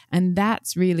 And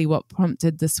that's really what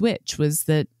prompted the switch, was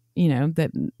that,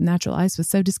 that natural ice was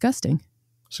so disgusting.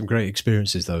 Some great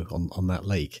experiences, though, on that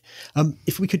lake.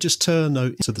 If we could just turn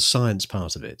to the science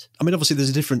part of it. I mean, obviously, there's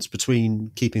a difference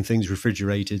between keeping things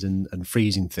refrigerated and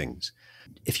freezing things.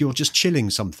 If you're just chilling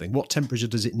something, what temperature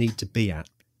does it need to be at?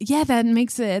 Yeah, that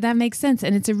makes sense.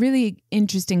 And it's a really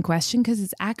interesting question because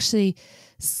it's actually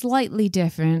slightly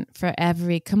different for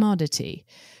every commodity.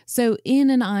 So in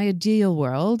an ideal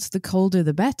world, the colder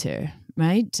the better,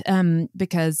 right?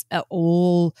 Because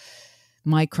all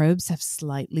microbes have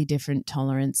slightly different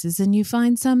tolerances, and you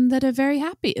find some that are very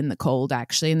happy in the cold,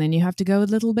 actually, and then you have to go a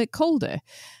little bit colder.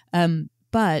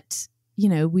 But,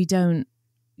 we don't,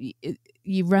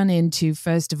 you run into,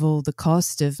 first of all, the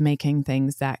cost of making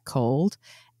things that cold.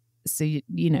 So,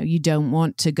 you don't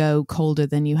want to go colder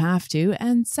than you have to.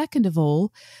 And second of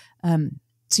all, so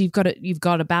you've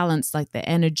got to balance like the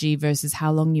energy versus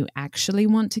how long you actually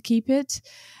want to keep it.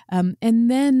 And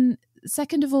then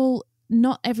second of all,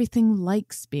 not everything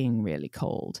likes being really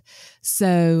cold.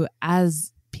 So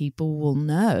as people will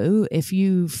know, if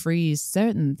you freeze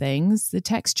certain things, the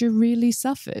texture really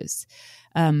suffers.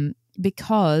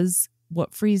 Because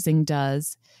what freezing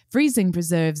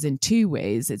preserves in two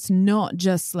ways. It's not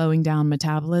just slowing down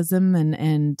metabolism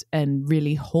and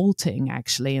really halting,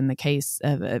 actually, in the case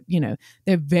of, there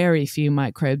are very few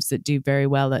microbes that do very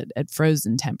well at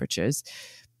frozen temperatures.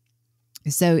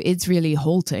 So it's really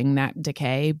halting that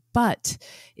decay, but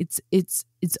it's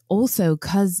also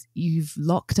because you've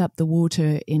locked up the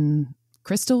water in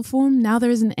crystal form. Now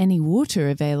there isn't any water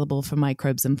available for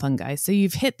microbes and fungi, so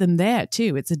you've hit them there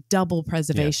too. It's a double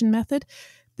preservation method.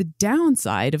 The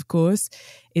downside, of course,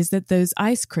 is that those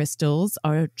ice crystals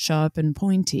are sharp and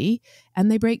pointy and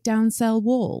they break down cell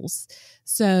walls.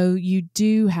 So you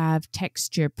do have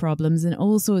texture problems and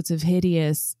all sorts of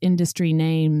hideous industry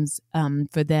names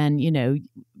for then,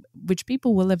 which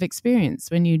people will have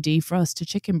experienced when you defrost a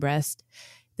chicken breast.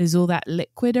 There's all that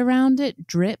liquid around it,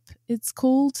 drip it's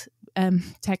called,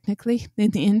 technically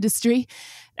in the industry.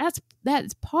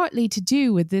 That's partly to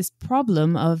do with this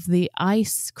problem of the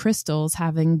ice crystals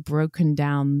having broken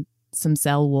down some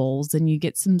cell walls, and you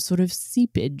get some sort of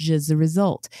seepage as a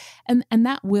result. And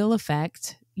that will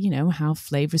affect, how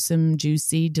flavorsome,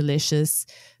 juicy, delicious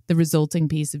the resulting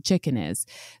piece of chicken is.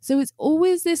 So it's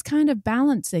always this kind of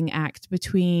balancing act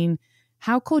between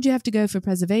how cold you have to go for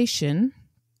preservation,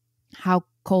 how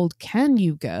cold can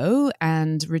you go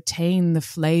and retain the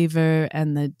flavor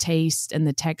and the taste and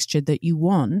the texture that you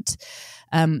want,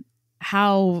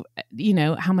 how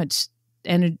much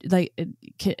energy,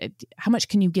 how much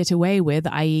can you get away with,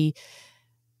 i.e.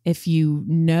 if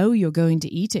you're going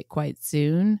to eat it quite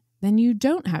soon, then you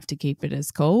don't have to keep it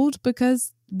as cold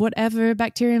because whatever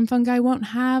bacteria and fungi won't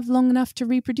have long enough to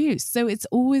reproduce. So it's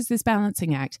always this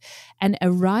balancing act, and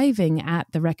arriving at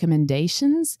the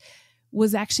recommendations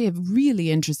was actually a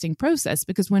really interesting process,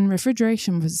 because when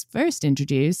refrigeration was first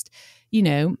introduced,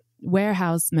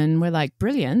 warehousemen were like,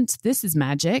 brilliant, this is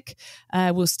magic.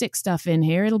 We'll stick stuff in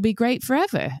here. It'll be great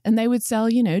forever. And they would sell,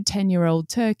 10-year-old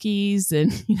turkeys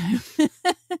and,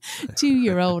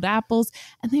 2-year-old apples,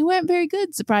 and they weren't very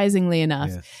good, surprisingly enough.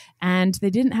 Yeah. And they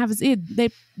didn't have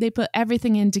they put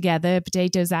everything in together: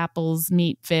 potatoes, apples,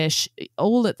 meat, fish,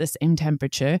 all at the same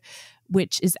temperature,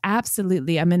 which is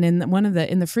absolutely. I mean, in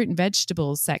the fruit and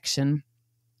vegetables section,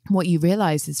 what you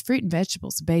realize is fruit and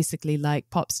vegetables are basically like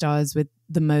pop stars with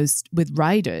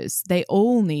riders. They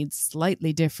all need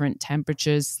slightly different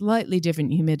temperatures, slightly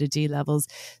different humidity levels,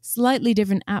 slightly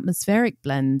different atmospheric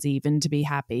blends even to be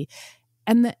happy.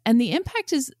 And the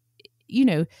impact is,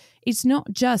 it's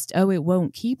not just, it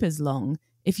won't keep as long.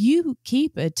 If you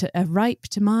keep a ripe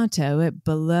tomato at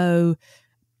below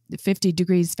 50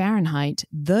 degrees Fahrenheit,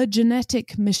 the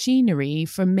genetic machinery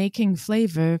for making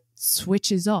flavor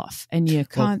switches off and you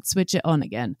can't switch it on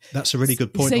again. That's a really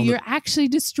good point. So you're actually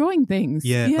destroying things.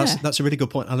 Yeah. That's a really good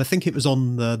point. And I think it was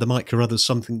on the Mike Carruthers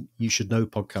Something You Should Know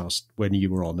podcast when you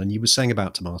were on, and you were saying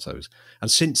about tomatoes.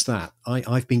 And since that,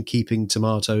 I've been keeping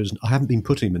tomatoes. I haven't been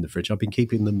putting them in the fridge. I've been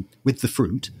keeping them with the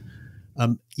fruit.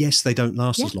 Yes, they don't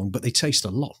last as long, but they taste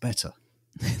a lot better.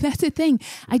 That's the thing.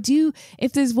 I do.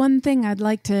 If there's one thing I'd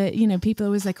like to, people are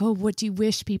always like, oh, what do you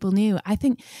wish people knew? I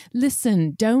think,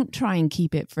 listen, don't try and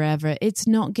keep it forever. It's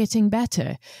not getting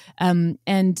better.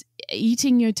 And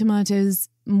eating your tomatoes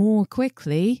more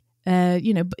quickly,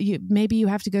 maybe you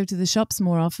have to go to the shops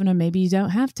more often, or maybe you don't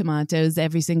have tomatoes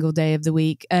every single day of the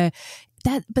week.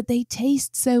 But they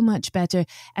taste so much better.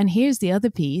 And here's the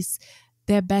other piece.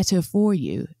 They're better for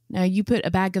you. Now, you put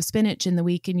a bag of spinach in the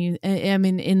week and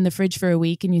in the fridge for a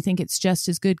week, and you think it's just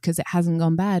as good because it hasn't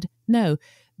gone bad. No,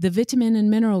 the vitamin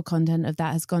and mineral content of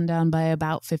that has gone down by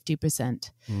about 50%.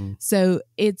 So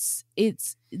it's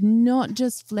not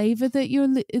just flavor that you're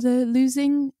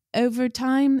losing over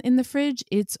time in the fridge.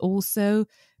 It's also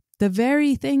the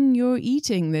very thing you're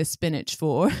eating this spinach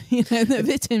for, the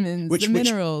vitamins, the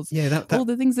minerals, all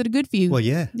the things that are good for you. Well,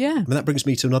 yeah. Yeah. I mean, that brings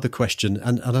me to another question,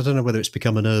 and I don't know whether it's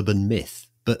become an urban myth,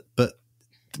 but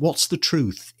what's the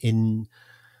truth in,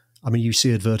 I mean, you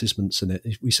see advertisements in it,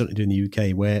 we certainly do in the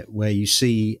UK, where you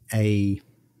see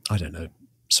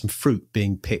some fruit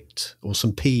being picked, or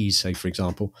some peas, say, for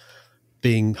example,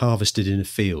 being harvested in a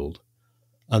field,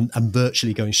 and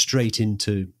virtually going straight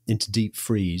into deep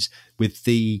freeze, with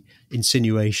the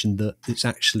insinuation that it's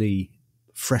actually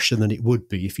fresher than it would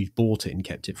be if you'd bought it and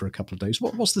kept it for a couple of days.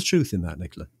 What's the truth in that,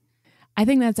 Nicola? I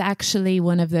think that's actually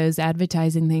one of those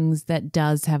advertising things that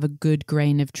does have a good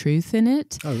grain of truth in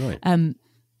it. Oh, right. I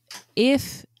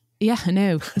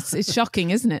know, it's shocking,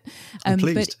 isn't it?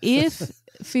 But if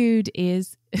food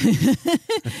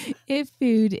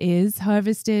is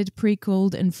harvested,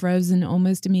 pre-cooled and frozen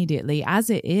almost immediately, as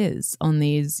it is on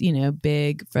these,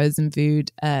 big frozen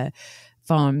food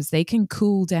farms, they can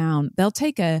cool down. They'll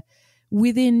take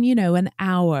within, an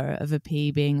hour of a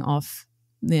pea being off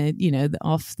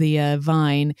the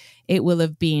vine, it will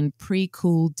have been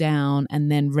pre-cooled down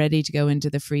and then ready to go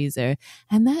into the freezer.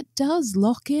 And that does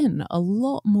lock in a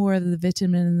lot more of the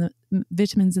vitamins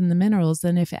and the minerals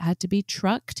than if it had to be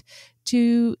trucked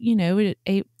to,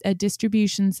 a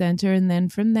distribution center, and then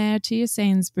from there to your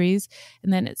Sainsbury's,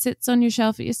 and then it sits on your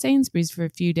shelf at your Sainsbury's for a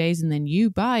few days, and then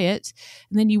you buy it,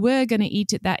 and then you were going to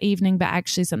eat it that evening, but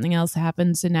actually something else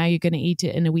happened, so now you're going to eat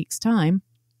it in a week's time.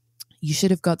 You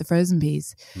should have got the frozen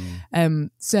peas.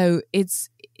 So it's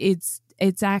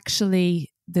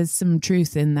actually, there's some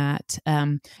truth in that.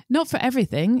 Not for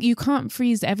everything. You can't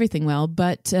freeze everything well,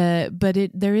 but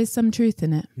there is some truth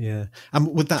in it. Yeah. And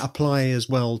would that apply as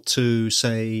well to,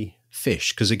 say,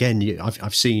 fish? Because again,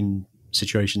 I've seen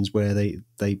situations where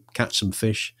they catch some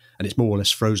fish and it's more or less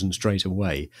frozen straight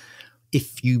away.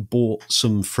 If you bought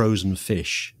some frozen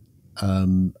fish,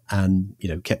 and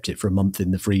kept it for a month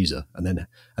in the freezer and then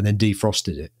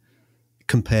defrosted it,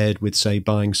 compared with, say,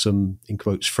 buying some, in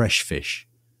quotes, fresh fish,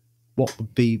 what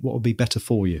would be better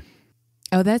for you?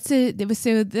 Oh, that's a different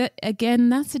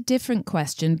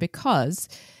question, because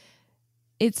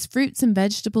it's fruits and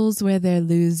vegetables where they're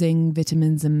losing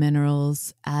vitamins and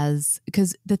minerals,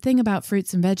 because the thing about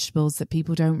fruits and vegetables that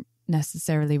people don't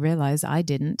necessarily realize, I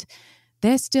didn't,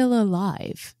 they're still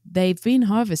alive. They've been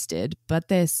harvested, but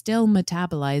they're still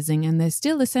metabolizing and they're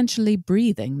still essentially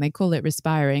breathing. They call it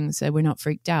respiring, so we're not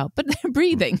freaked out, but they're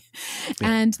breathing. Yeah.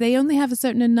 And they only have a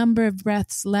certain number of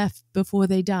breaths left before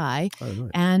they die. Oh, right.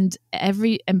 And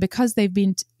because they've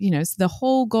been, so the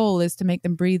whole goal is to make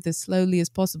them breathe as slowly as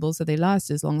possible so they last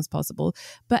as long as possible.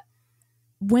 But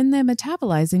when they're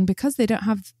metabolizing, because they don't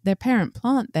have their parent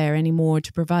plant there anymore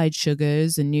to provide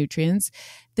sugars and nutrients,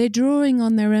 they're drawing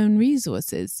on their own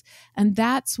resources. And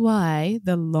that's why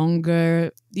the longer,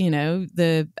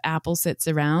 the apple sits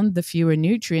around, the fewer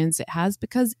nutrients it has,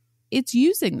 because it's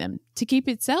using them to keep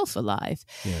itself alive.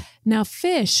 Yeah. Now,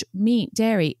 fish, meat,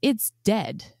 dairy, it's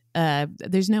dead.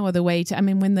 There's no other way to. I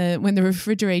mean, when the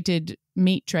refrigerated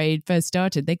meat trade first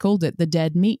started, they called it the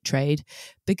dead meat trade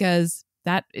because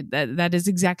that is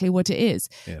exactly what it is.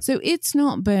 Yeah. So it's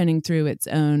not burning through its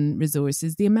own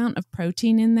resources. The amount of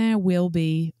protein in there will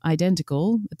be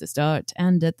identical at the start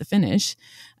and at the finish.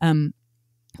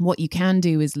 What you can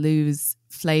do is lose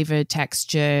flavor,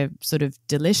 texture, sort of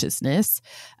deliciousness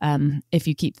if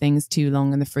you keep things too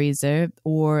long in the freezer,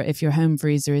 or if your home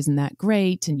freezer isn't that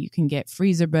great and you can get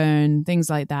freezer burn, things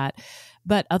like that.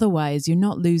 But otherwise, you're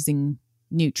not losing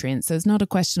nutrients. So it's not a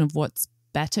question of what's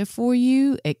better for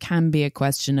you. It can be a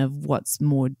question of what's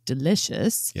more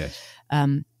delicious. Yes.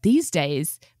 These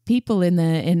days, people in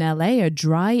LA are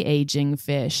dry aging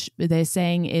fish. They're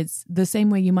saying it's the same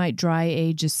way you might dry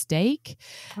age a steak.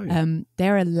 Oh, yeah.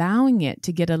 They're allowing it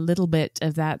to get a little bit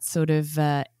of that sort of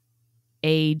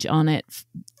age on it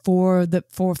for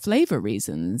flavor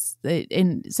reasons.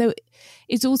 So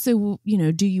it's also,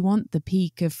 do you want the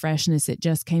peak of freshness? It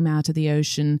just came out of the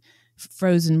ocean,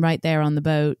 frozen right there on the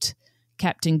boat,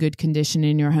 kept in good condition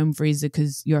in your home freezer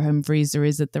because your home freezer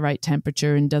is at the right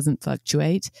temperature and doesn't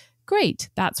fluctuate. Great.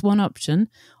 That's one option.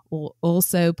 Or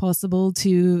also possible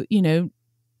to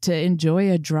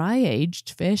enjoy a dry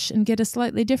aged fish and get a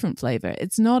slightly different flavor.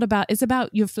 It's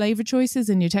about your flavor choices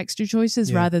and your texture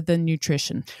choices rather than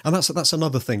nutrition. And that's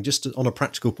another thing, just on a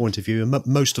practical point of view.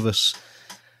 Most of us,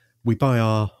 we buy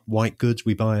our white goods,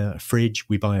 we buy a fridge,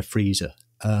 we buy a freezer,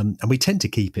 and we tend to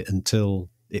keep it until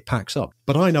it packs up.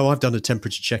 But I know I've done a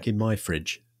temperature check in my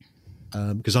fridge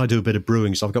because I do a bit of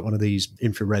brewing, so I've got one of these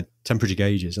infrared temperature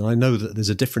gauges, and I know that there's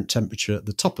a different temperature at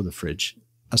the top of the fridge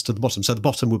as to the bottom. So the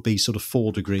bottom would be sort of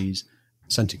 4 degrees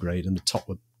centigrade, and the top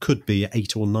could be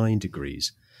 8 or 9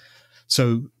 degrees.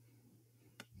 So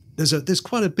there's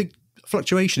quite a big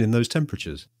fluctuation in those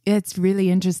temperatures. It's really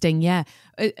interesting, yeah.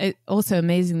 Also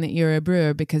amazing that you're a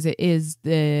brewer, because it is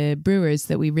the brewers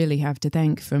that we really have to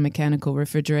thank for mechanical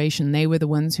refrigeration. They were the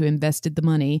ones who invested the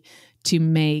money to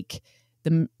make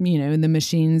the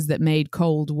machines that made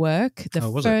cold work.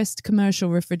 The first commercial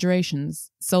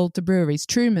refrigerations sold to breweries,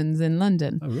 Truman's in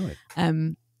London. Oh, right.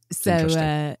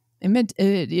 A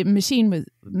machine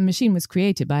was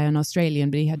created by an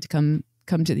Australian, but he had to come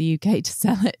to the UK to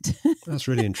sell it. That's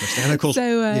really interesting. And of course,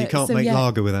 you can't make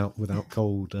lager without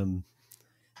cold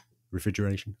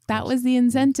refrigeration. That was the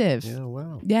incentive. Yeah,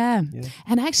 wow. Yeah.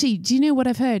 And actually, do you know what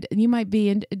I've heard? And you might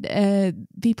be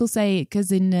people say,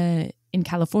 because in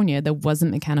California, there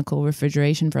wasn't mechanical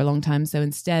refrigeration for a long time. So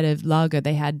instead of lager,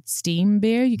 they had steam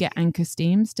beer. You get Anchor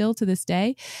Steam still to this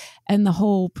day. And the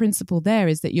whole principle there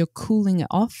is that you're cooling it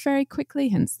off very quickly,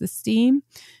 hence the steam,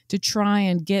 to try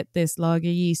and get this lager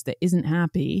yeast that isn't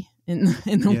happy in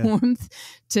the warmth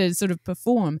to sort of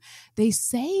perform. They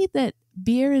say that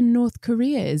beer in North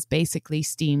Korea is basically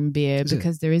steam beer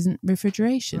because there isn't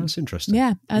refrigeration. That's interesting.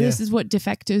 Yeah, this is what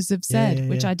defectors have said,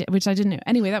 which I didn't know.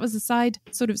 Anyway, that was a side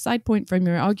point from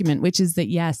your argument, which is that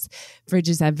yes,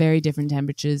 fridges have very different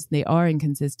temperatures. They are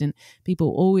inconsistent.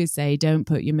 People always say don't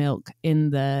put your milk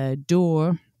in the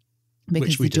door,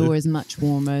 because the door is much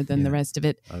warmer than the rest of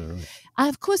it. Oh, right.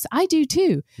 Of course, I do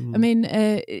too. I mean,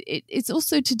 it's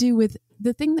also to do with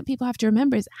the thing that people have to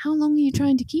remember is how long are you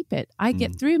trying to keep it? I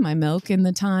get through my milk in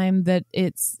the time that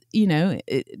it's,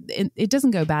 it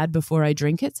doesn't go bad before I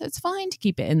drink it. So it's fine to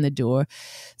keep it in the door.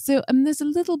 So there's a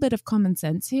little bit of common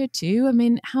sense here too. I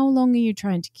mean, how long are you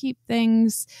trying to keep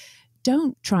things?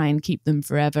 Don't try and keep them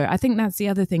forever. I think that's the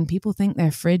other thing. People think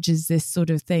their fridge is this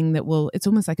sort of thing that it's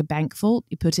almost like a bank vault.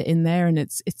 You put it in there and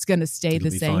it's going to stay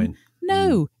the same. Fine.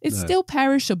 No, it's still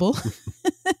perishable.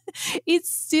 It's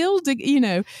still,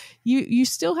 you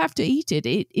still have to eat it.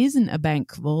 It isn't a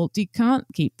bank vault. You can't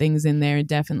keep things in there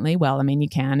indefinitely. Well, I mean, you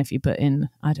can if you put in,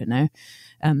 I don't know,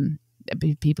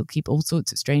 people keep all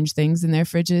sorts of strange things in their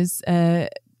fridges,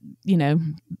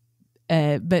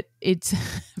 but it's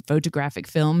photographic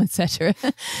film, etc.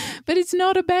 But it's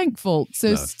not a bank vault.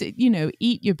 So,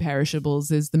 eat your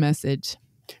perishables is the message.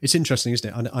 It's interesting, isn't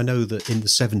it? I know that in the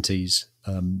 70s,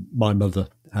 my mother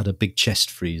had a big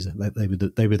chest freezer. They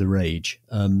were the rage.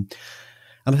 And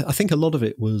I think a lot of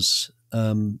it was,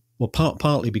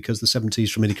 partly because the 70s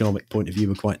from an economic point of view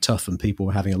were quite tough and people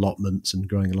were having allotments and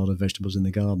growing a lot of vegetables in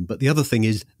the garden. But the other thing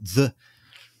is the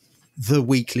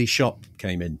weekly shop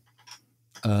came in.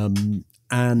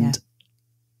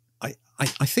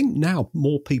 I think now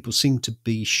more people seem to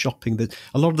be shopping.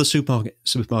 A lot of the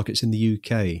supermarkets in the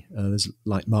UK, there's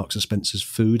like Marks and Spencer's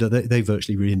Food, they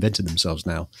virtually reinvented themselves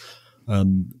now.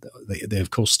 They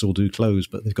of course still do clothes,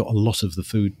 but they've got a lot of the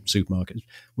food supermarkets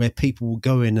where people will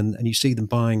go in and you see them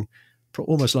buying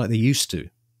almost like they used to,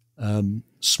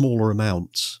 smaller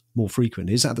amounts more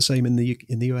frequently. Is that the same in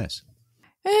the US?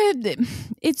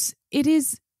 It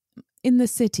is in the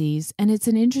cities, and it's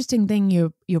an interesting thing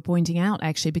you're pointing out,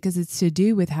 actually, because it's to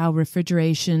do with how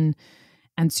refrigeration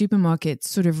and supermarkets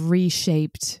sort of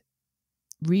reshaped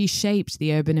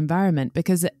the urban environment.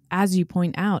 Because as you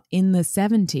point out, in the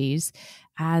 70s,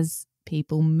 as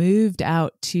people moved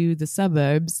out to the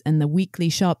suburbs and the weekly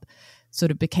shop sort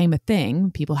of became a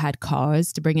thing, people had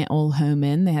cars to bring it all home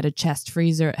in. They had a chest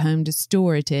freezer at home to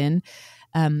store it in.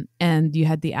 And you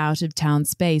had the out of town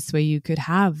space where you could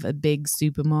have a big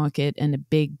supermarket and a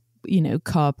big,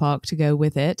 car park to go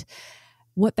with it.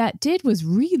 What that did was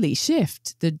really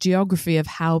shift the geography of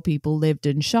how people lived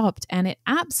and shopped, and it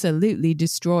absolutely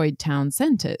destroyed town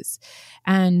centers.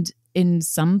 And in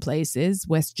some places,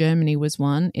 West Germany was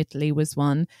one, Italy was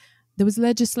one, there was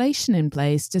legislation in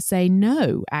place to say,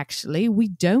 no, actually, we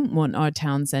don't want our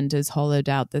town centers hollowed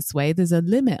out this way. There's a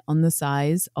limit on the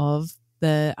size of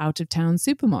the out-of-town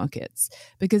supermarkets,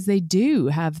 because they do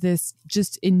have this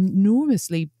just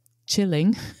enormously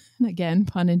chilling, again,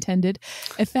 pun intended,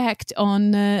 effect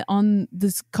on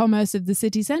this commerce of the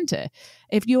city centre.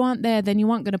 If you aren't there, then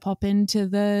you aren't going to pop into to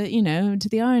the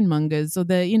ironmongers or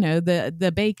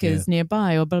the bakers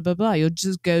nearby or blah, blah, blah. You'll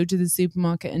just go to the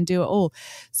supermarket and do it all.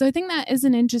 So I think that is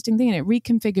an interesting thing, and it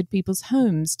reconfigured people's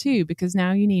homes too, because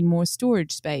now you need more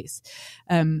storage space.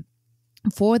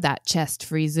 For that chest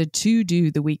freezer to do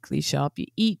the weekly shop. You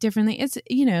eat differently. It's,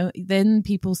 then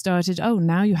people started,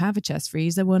 now you have a chest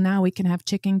freezer. Well, now we can have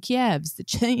chicken Kievs,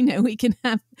 we can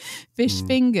have fish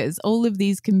fingers. All of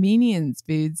these convenience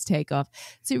foods take off.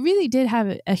 So it really did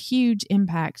have a huge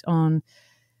impact on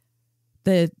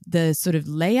the sort of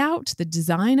layout, the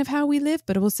design of how we live,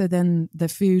 but also then the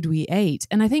food we ate.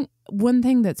 And I think one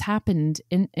thing that's happened,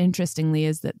 interestingly,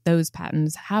 is that those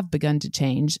patterns have begun to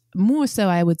change. More so,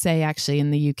 I would say, actually, in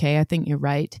the UK. I think you're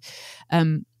right.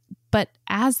 But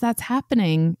as that's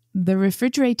happening, the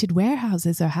refrigerated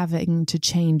warehouses are having to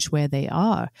change where they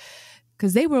are,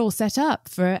 because they were all set up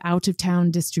for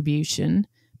out-of-town distribution,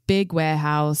 big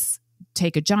warehouse,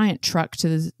 take a giant truck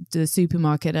to the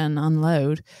supermarket and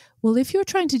unload. Well, if you're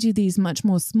trying to do these much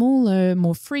more smaller,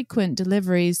 more frequent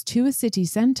deliveries to a city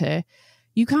centre,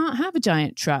 you can't have a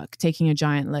giant truck taking a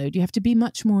giant load. You have to be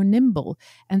much more nimble.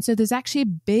 And so there's actually a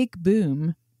big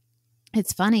boom.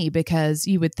 It's funny because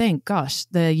you would think, gosh,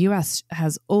 the US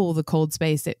has all the cold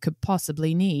space it could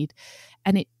possibly need.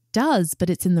 And it does, but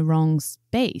it's in the wrong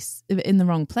space, in the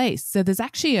wrong place. So there's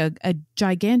actually a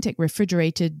gigantic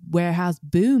refrigerated warehouse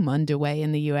boom underway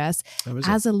in the US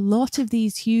as a lot of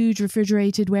these huge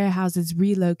refrigerated warehouses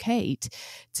relocate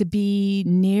to be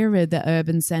nearer the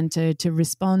urban center to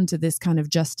respond to this kind of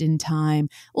just in time.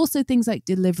 Also things like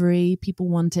delivery, people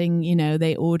wanting,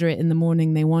 they order it in the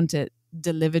morning, they want it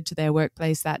delivered to their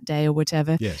workplace that day or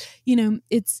whatever. Yes.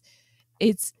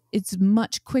 It's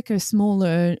much quicker,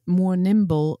 smaller, more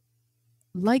nimble,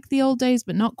 like the old days,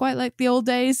 but not quite like the old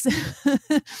days.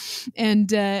 and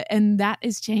that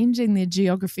is changing the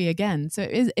geography again. So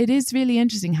it is really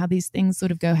interesting how these things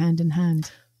sort of go hand in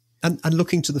hand. And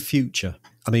looking to the future,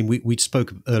 I mean, we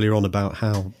spoke earlier on about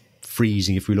how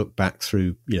freezing, if we look back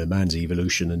through man's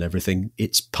evolution and everything,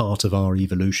 it's part of our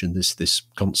evolution, this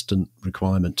constant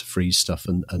requirement to freeze stuff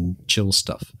and chill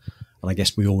stuff. And I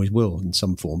guess we always will in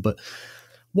some form. But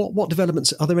what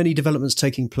developments, are there any developments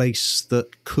taking place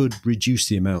that could reduce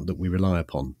the amount that we rely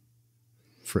upon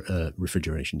for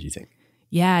refrigeration, do you think?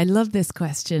 Yeah, I love this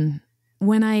question.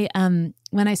 When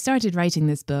I started writing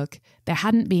this book, there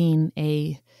hadn't been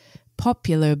a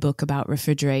popular book about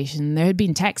refrigeration. There had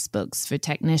been textbooks for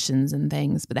technicians and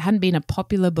things, but there hadn't been a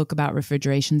popular book about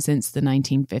refrigeration since the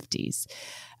 1950s.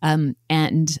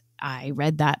 And I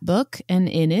read that book, and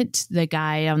in it, the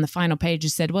guy on the final page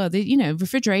said, well,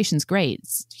 refrigeration's great.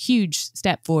 It's a huge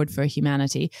step forward for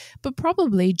humanity, but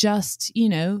probably just,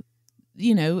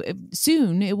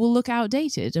 soon it will look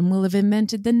outdated and we'll have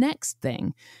invented the next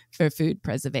thing for food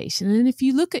preservation. And if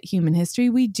you look at human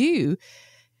history, we do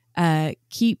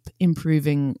keep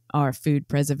improving our food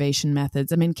preservation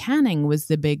methods. I mean, canning was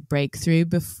the big breakthrough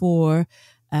before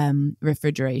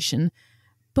refrigeration.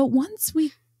 But once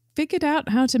we figured out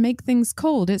how to make things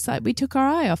cold, it's like we took our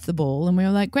eye off the ball and we were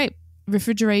like, great,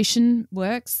 refrigeration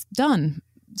works, done,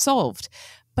 solved.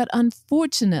 But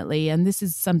unfortunately, and this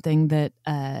is something that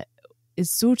is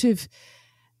sort of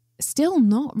still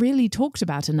not really talked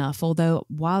about enough, although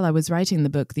while I was writing the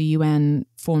book, the UN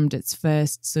formed its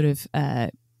first sort of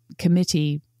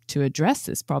committee to address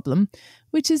this problem,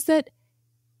 which is that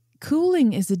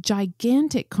cooling is a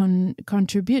gigantic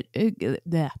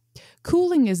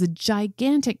Cooling is a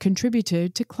gigantic contributor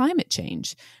to climate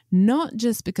change, not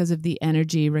just because of the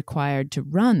energy required to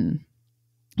run,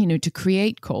 to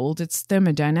create cold. It's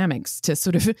thermodynamics to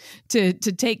sort of to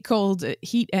take cold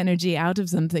heat energy out of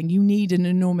something. You need an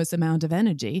enormous amount of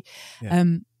energy. Yeah.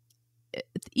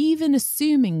 Even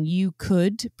assuming you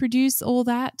could produce all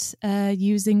that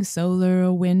using solar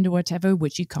or wind or whatever,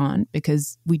 which you can't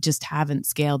because we just haven't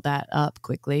scaled that up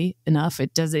quickly enough.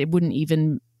 It wouldn't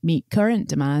even meet current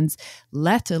demands,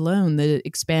 let alone the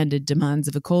expanded demands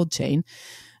of a cold chain.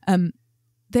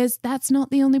 That's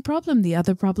not the only problem. The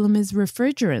other problem is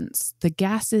refrigerants. The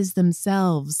gases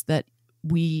themselves that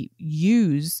we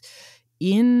use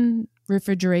in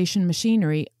refrigeration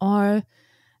machinery are...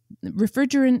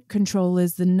 Refrigerant control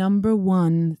is the number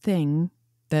one thing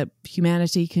that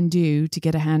humanity can do to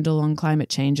get a handle on climate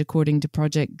change, according to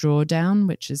Project Drawdown,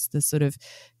 which is the sort of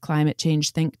climate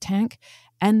change think tank.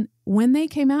 And when they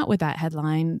came out with that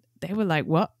headline, they were like,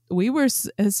 what? We were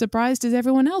as surprised as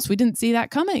everyone else. We didn't see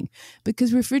that coming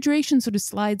because refrigeration sort of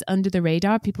slides under the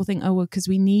radar. People think, oh, well, because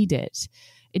we need it.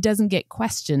 It doesn't get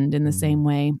questioned in the same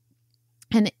way.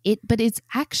 But it's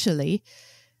actually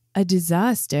a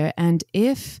disaster. And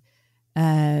if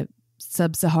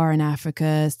sub-Saharan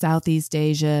Africa, Southeast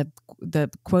Asia, the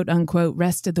quote-unquote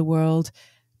rest of the world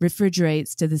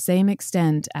refrigerates to the same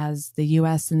extent as the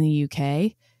US and the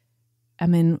UK, I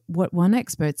mean, what one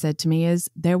expert said to me is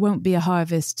there won't be a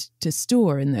harvest to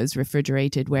store in those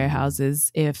refrigerated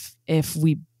warehouses if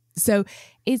we... So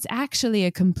it's actually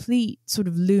a complete sort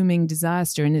of looming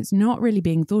disaster, and it's not really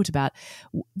being thought about.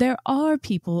 There are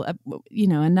people,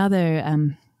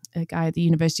 another a guy at the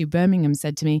University of Birmingham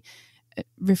said to me,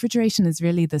 refrigeration is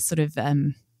really the sort of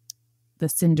the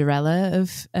Cinderella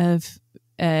of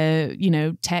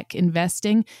tech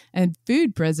investing, and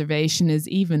food preservation is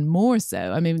even more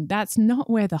so. I mean, that's not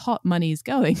where the hot money is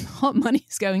going. Hot money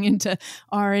is going into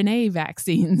RNA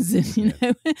vaccines and,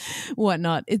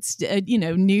 whatnot. It's,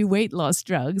 new weight loss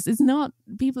drugs. It's not,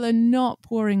 people are not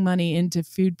pouring money into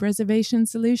food preservation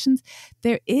solutions.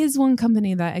 There is one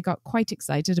company that I got quite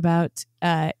excited about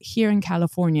here in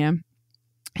California.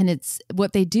 And it's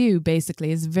what they do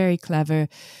basically is very clever.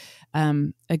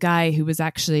 A guy who was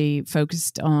actually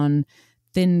focused on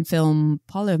thin film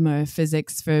polymer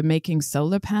physics for making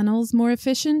solar panels more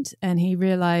efficient. And he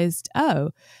realized,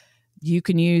 you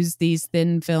can use these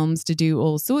thin films to do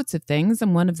all sorts of things.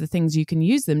 And one of the things you can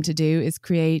use them to do is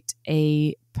create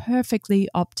a perfectly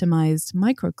optimized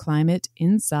microclimate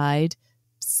inside,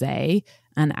 say,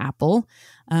 an apple.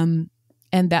 And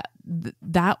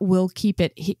that will keep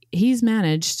it. He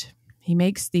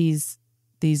makes these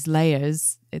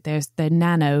layers. They're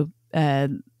nano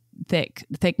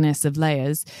thickness of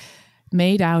layers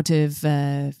made out of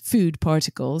food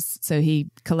particles. So he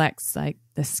collects like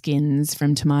the skins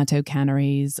from tomato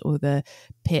canneries or the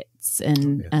pits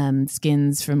and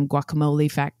skins from guacamole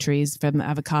factories, from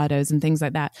avocados and things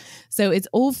like that. So it's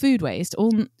all food waste,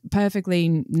 all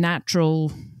perfectly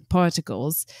natural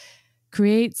particles,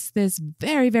 creates this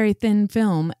very, very thin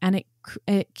film, and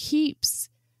it keeps...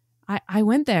 I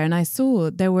went there and I saw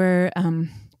there were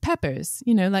peppers,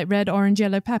 like red, orange,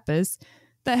 yellow peppers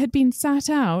that had been sat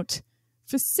out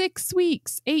for 6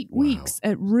 weeks, 8 weeks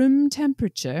at room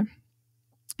temperature.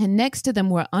 And next to them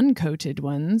were uncoated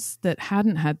ones that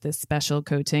hadn't had this special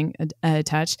coating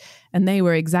attached. And they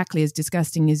were exactly as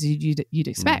disgusting as you'd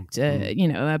expect,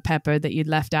 a pepper that you'd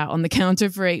left out on the counter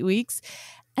for 8 weeks.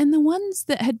 And the ones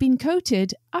that had been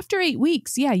coated after 8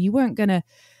 weeks, you weren't going to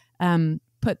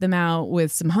put them out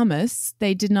with some hummus.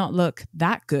 They did not look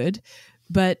that good,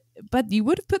 but you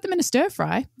would have put them in a stir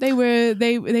fry. They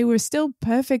were still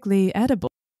perfectly edible.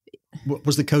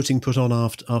 Was the coating put on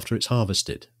after it's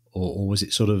harvested, or was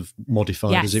it sort of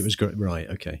modified as it was growing? Right.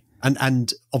 Okay.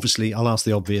 And obviously, I'll ask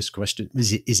the obvious question: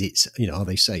 Is it are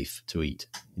they safe to eat?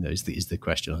 Is the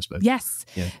question, I suppose. Yes.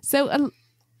 Yeah. So.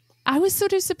 I was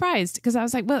sort of surprised because I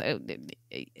was like, well,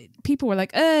 people were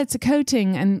like, it's a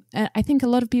coating. And I think a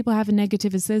lot of people have a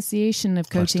negative association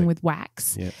of coating with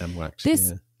wax. Yeah, and wax.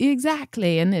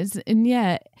 Exactly.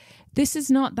 This is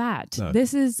not that. No.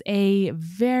 This is a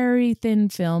very thin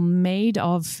film made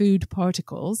of food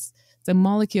particles, so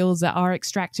molecules that are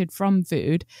extracted from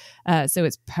food. So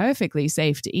it's perfectly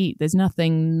safe to eat. There's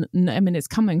nothing, it's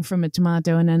coming from a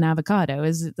tomato and an avocado.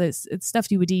 It's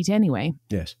stuff you would eat anyway.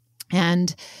 Yes.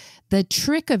 And the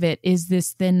trick of it is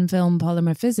this thin film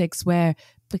polymer physics where,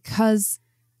 because,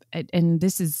 and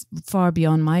this is far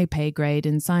beyond my pay grade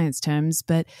in science terms,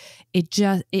 but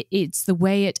it's the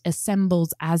way it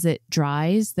assembles as it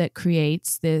dries that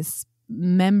creates this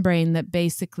membrane that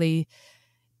basically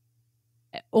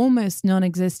almost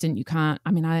non-existent. You can't,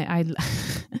 I mean, I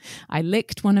I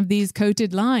licked one of these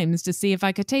coated limes to see if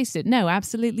I could taste it. No,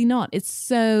 absolutely not. It's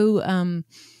so,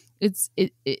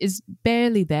 it is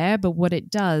barely there, but what it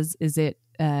does is it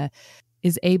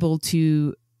is able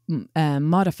to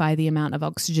modify the amount of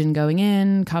oxygen going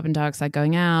in, carbon dioxide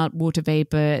going out, water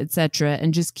vapor, etc.,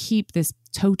 and just keep this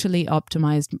totally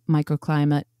optimized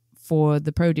microclimate for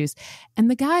the produce. And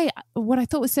the guy, what I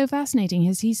thought was so fascinating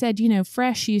is he said,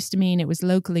 fresh used to mean it was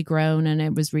locally grown and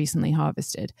it was recently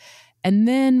harvested. And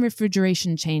then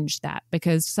refrigeration changed that,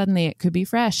 because suddenly it could be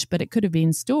fresh, but it could have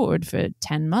been stored for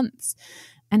 10 months.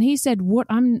 And he said, what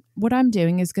I'm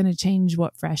doing is going to change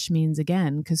what fresh means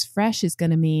again, because fresh is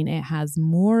going to mean it has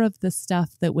more of the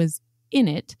stuff that was in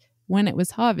it when it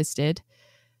was harvested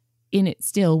in it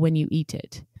still when you eat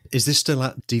it. Is this still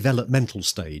at developmental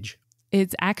stage?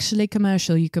 It's actually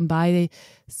commercial. You can buy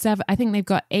I think they've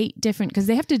got 8 different, because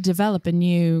they have to develop a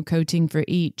new coating for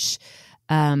each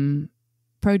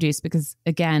produce, because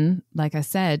again, like I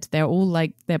said, they're all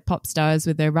like they're pop stars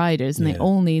with their riders, and they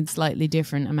all need slightly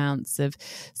different amounts of,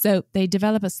 so they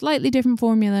develop a slightly different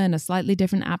formula and a slightly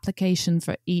different application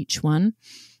for each one,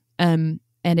 and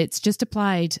it's just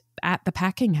applied at the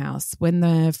packing house when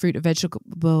the fruit or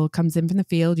vegetable comes in from the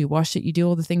field. You wash it, you do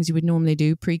all the things you would normally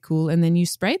do, pre-cool, and then you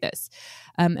spray this,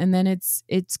 and then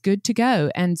it's good to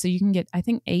go. And so you can get, I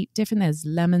think, 8 different, there's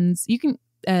lemons, you can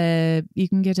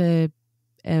get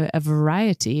a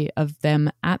variety of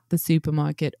them at the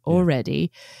supermarket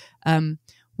already.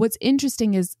 What's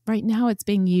interesting is right now it's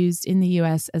being used in the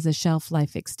US as a shelf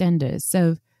life extender.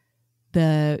 So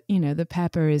the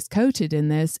pepper is coated in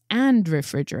this and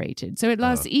refrigerated, so it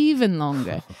lasts even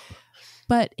longer.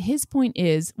 But his point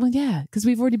is, well, yeah, because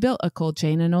we've already built a cold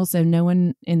chain, and also no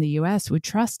one in the US would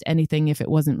trust anything if it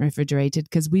wasn't refrigerated,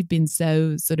 because we've been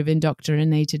so sort of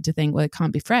indoctrinated to think, well, it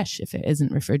can't be fresh if it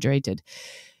isn't refrigerated.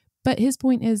 But his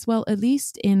point is, well, at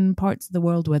least in parts of the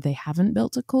world where they haven't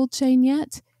built a cold chain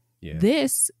yet,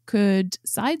 this could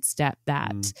sidestep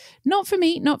that. Not for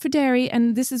meat, not for dairy.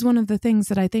 And this is one of the things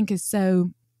that I think is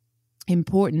so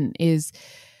important is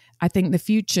I think the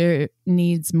future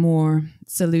needs more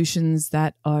solutions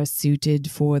that are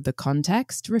suited for the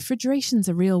context. Refrigeration's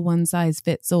a real one size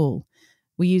fits all.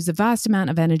 We use a vast amount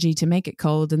of energy to make it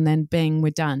cold, and then bing, we're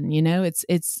done.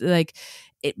 It's like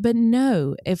it, but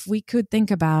no, if we could think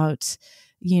about,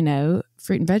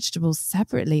 fruit and vegetables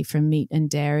separately from meat and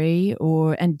dairy,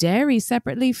 and dairy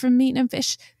separately from meat and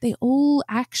fish, they all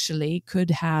actually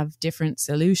could have different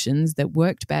solutions that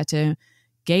worked better,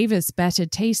 gave us better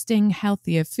tasting,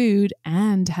 healthier food,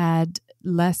 and had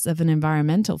less of an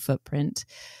environmental footprint.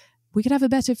 We could have a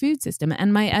better food system.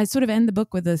 And I sort of end the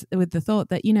book with the thought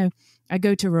that, I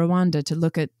go to Rwanda to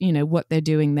look at, what they're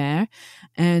doing there,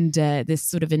 and this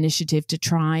sort of initiative to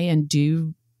try and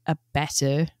do a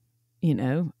better,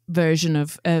 version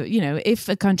of, if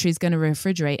a country is going to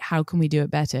refrigerate, how can we do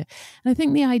it better? And I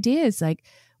think the idea is like,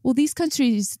 well, these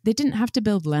countries, they didn't have to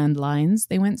build landlines.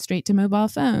 They went straight to mobile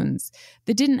phones.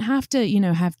 They didn't have to,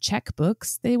 have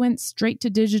checkbooks. They went straight to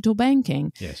digital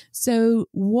banking. Yes. So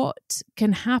what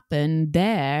can happen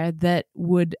there that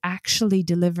would actually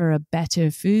deliver a better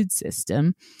food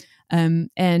system?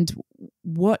 And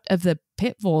what of the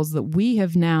pitfalls that we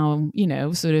have now,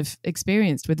 sort of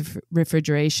experienced with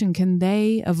refrigeration can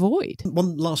they avoid?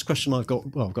 One last question I've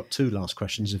got 2 last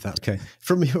questions, if that's okay.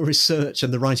 From your research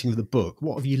and the writing of the book,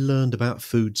 what have you learned about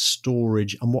food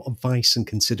storage, and what advice and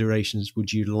considerations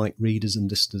would you like readers and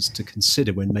listeners to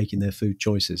consider when making their food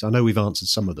choices? I know we've answered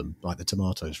some of them, like the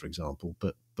tomatoes, for example,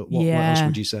 but what else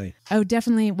would you say? Oh,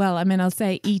 definitely. Well, I mean, I'll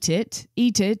say eat it.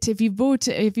 If you've bought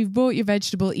your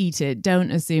vegetable, eat it.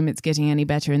 Don't assume it's getting any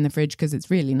better in the fridge, because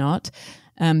it's really not.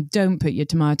 Don't put your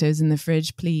tomatoes in the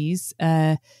fridge, please.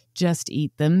 Just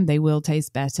eat them. They will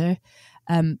taste better.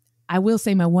 I will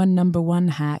say my number one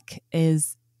hack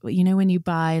is, when you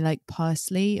buy like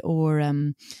parsley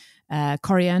or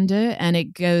coriander, and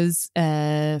it goes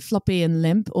floppy and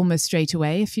limp almost straight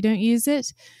away if you don't use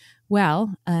it.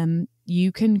 Well,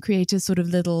 you can create a sort of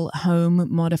little home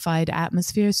modified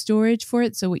atmosphere storage for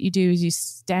it. So what you do is you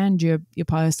stand your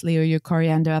parsley or your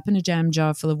coriander up in a jam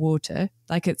jar full of water,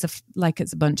 like it's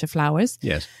a bunch of flowers.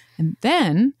 Yes. And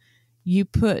then you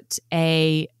put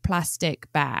a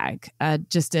plastic bag,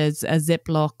 just as a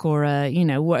Ziploc or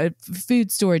a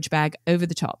food storage bag over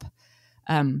the top.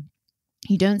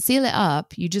 You don't seal it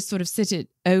up. You just sort of sit it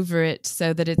over it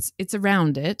so that it's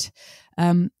around it.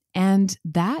 And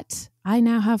that I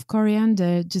now have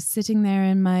coriander just sitting there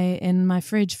in my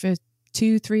fridge for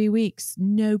 2-3 weeks,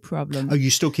 no problem. Oh, you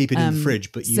still keep it in the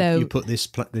fridge, but you put this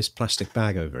plastic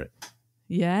bag over it.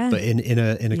 Yeah, but in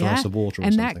a glass of water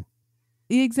or something.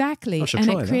 Exactly. And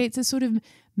it creates a sort of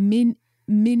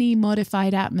mini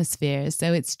modified atmosphere.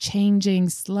 So it's changing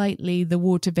slightly the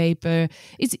water vapor.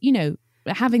 It's,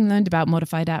 having learned about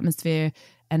modified atmosphere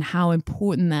and how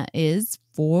important that is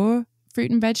for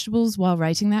fruit and vegetables while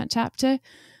writing that chapter,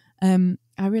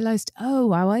 I realized,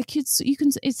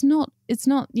 it's not,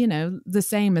 the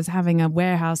same as having a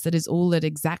warehouse that is all at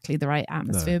exactly the right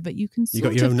atmosphere, but you can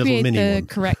sort of create the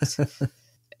correct.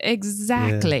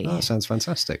 Exactly. Yeah. Oh, that sounds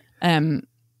fantastic.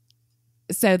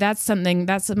 So that's something,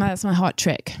 that's my hot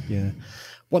trick. Yeah.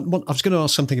 I was going to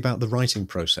ask something about the writing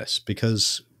process,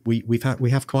 because we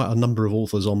have quite a number of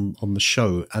authors on the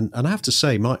show, and I have to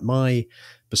say my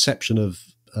perception of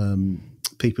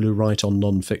people who write on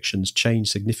non-fiction's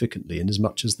changed significantly, in as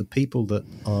much as the people that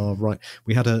are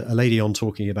we had a lady on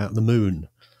talking about the moon.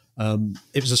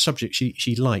 It was a subject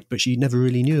she liked, but she never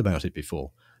really knew about it before.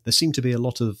 There seemed to be a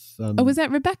lot of was that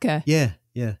Rebecca? Yeah,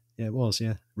 it was,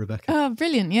 Rebecca. Oh,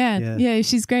 brilliant. Yeah,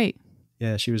 she's great.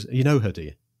 Yeah, she was. You know her, do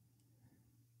you?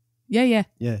 Yeah,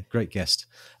 great guest.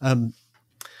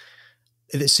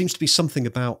 There seems to be something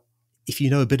about, if you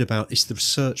know a bit about, it's the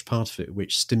research part of it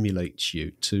which stimulates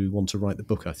you to want to write the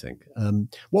book, I think.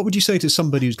 What would you say to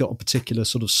somebody who's got a particular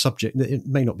sort of subject? It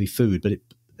may not be food, but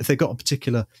if they've got a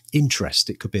particular interest,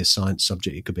 it could be a science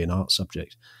subject, it could be an art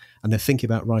subject, and they're thinking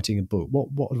about writing a book,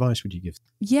 what advice would you give?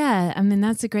 Yeah,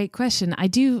 that's a great question.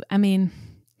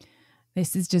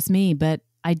 This is just me, but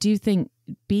I do think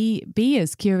be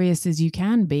as curious as you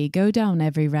can be. Go down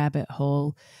every rabbit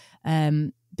hole,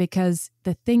 because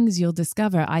the things you'll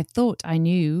discover, I thought I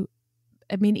knew.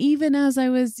 Even as I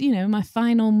was, my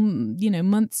final,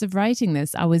 months of writing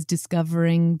this, I was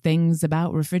discovering things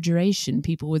about refrigeration.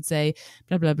 People would say,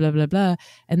 blah, blah, blah, blah, blah.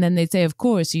 And then they'd say, of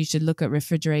course, you should look at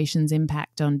refrigeration's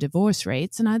impact on divorce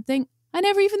rates. And I'd think, I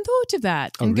never even thought of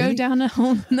that. Oh, and really? Go down a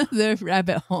whole other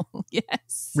rabbit hole.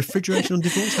 Yes. Refrigeration on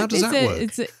divorce? How does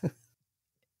that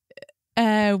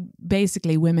work?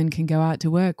 Basically, women can go out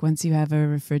to work once you have a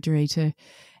refrigerator.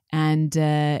 And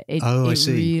it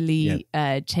really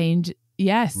changed.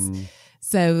 Yes.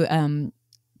 So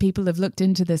people have looked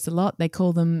into this a lot. They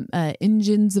call them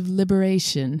engines of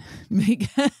liberation,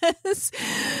 because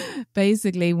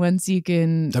basically once you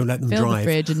can don't let them fill drive. the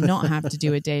fridge and not have to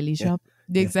do a daily shop.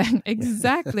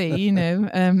 Exactly.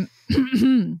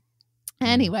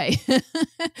 Anyway,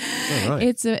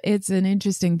 it's an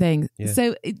interesting thing. Yeah.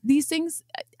 So these things,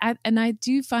 and I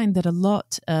do find that a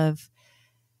lot of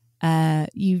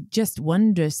you just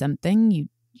wonder something, you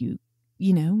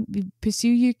pursue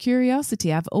your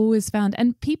curiosity. I've always found,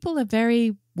 and people are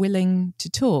very willing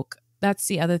to talk. That's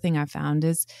the other thing I found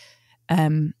is,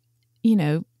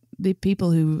 the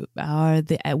people who are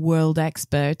the world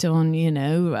expert on,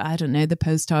 I don't know, the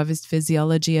post-harvest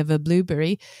physiology of a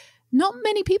blueberry. Not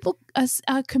many people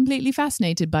are completely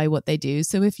fascinated by what they do.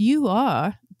 So if you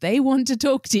are, they want to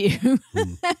talk to you.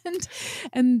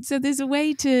 and so there's a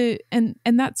way to, and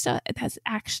that's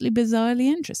actually bizarrely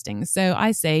interesting. So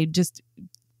I say just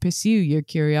pursue your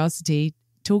curiosity,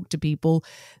 talk to people,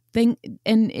 think,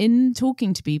 and in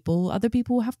talking to people, other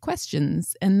people will have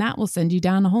questions, and that will send you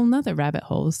down a whole nother rabbit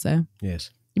hole. So yes,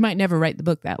 you might never write the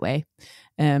book that way.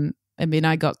 I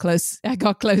got close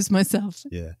myself.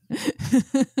 Yeah.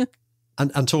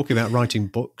 And talking about writing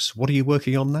books, what are you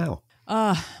working on now?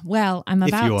 Well, I'm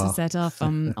about to set off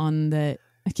on the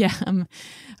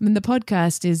the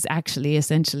podcast is actually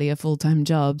essentially a full-time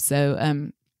job.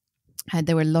 So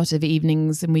there were a lot of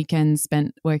evenings and weekends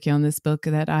spent working on this book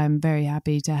that I'm very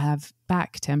happy to have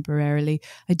back temporarily.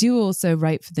 I do also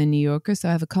write for the New Yorker, so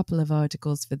I have a couple of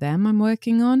articles for them I'm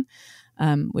working on,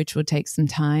 which will take some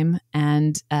time,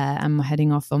 and I'm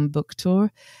heading off on book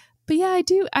tour. But yeah,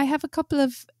 I have a couple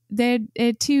of. They're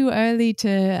too early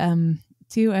to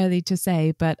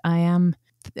say, but I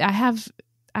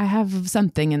have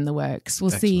something in the works.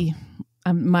 We'll see.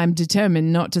 I'm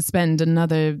determined not to spend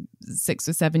another 6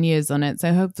 or 7 years on it.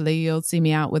 So hopefully you'll see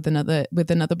me out with another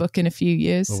book in a few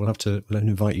years. Well, we'll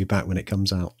invite you back when it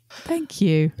comes out. Thank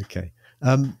you. Okay.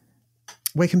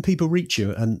 Where can people reach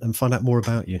you and find out more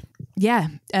about you? Yeah.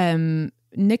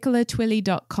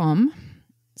 NicolaTwilley.com.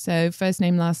 So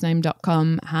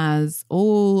firstname.lastname.com has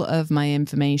all of my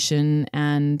information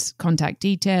and contact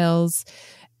details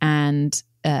and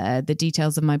the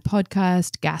details of my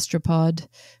podcast, Gastropod,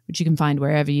 which you can find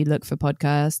wherever you look for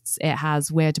podcasts. It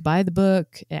has where to buy the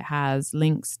book. It has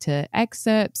links to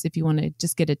excerpts if you want to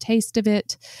just get a taste of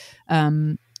it.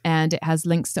 And it has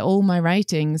links to all my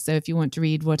writing. So if you want to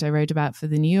read what I wrote about for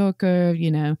the New Yorker,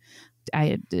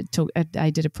 I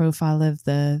did a profile of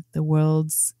the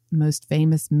world's most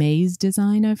famous maze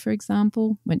designer, for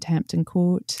example. Went to Hampton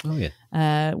Court. Oh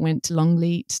yeah. Went to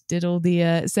Longleat. Did all the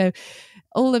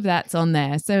all of that's on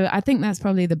there. So I think that's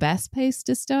probably the best place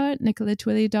to start,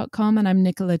 nicolatwilley.com. And I'm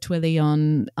Nicola Twilley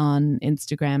on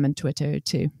Instagram and Twitter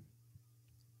too.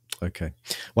 Okay.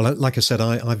 Well, like I said,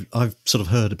 I've sort of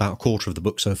heard about a quarter of the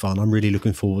book so far, and I'm really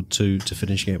looking forward to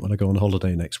finishing it when I go on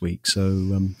holiday next week. So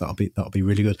that'll be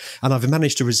really good. And I've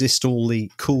managed to resist all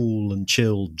the cool and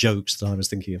chill jokes that I was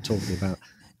thinking of talking about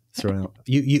throughout.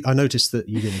 I noticed that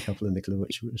you did a couple of, Nicola,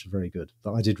 which were very good,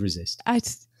 but I did resist.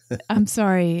 I'm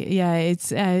sorry. Yeah,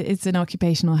 it's an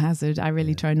occupational hazard. I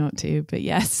really try not to, but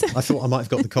yes. I thought I might have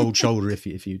got the cold shoulder if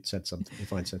you'd said something.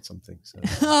 If I'd said something.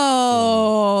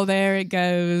 So, there it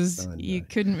goes. You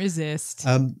couldn't resist.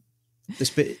 This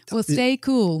bit. Well, stay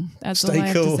cool. That's all I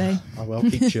have to say. I'll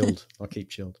keep chilled. I'll keep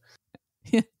chilled.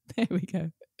 Yeah, there we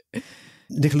go.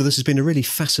 Nicola, this has been a really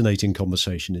fascinating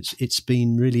conversation. It's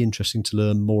been really interesting to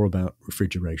learn more about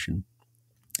refrigeration.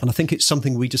 And I think it's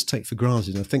something we just take for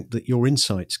granted. I think that your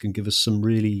insights can give us some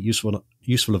really useful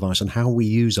advice on how we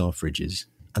use our fridges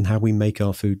and how we make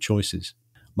our food choices.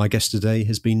 My guest today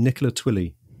has been Nicola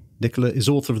Twilley. Nicola is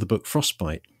author of the book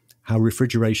Frostbite, How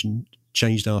Refrigeration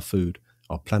Changed Our Food,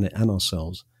 Our Planet and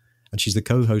Ourselves. And she's the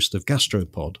co-host of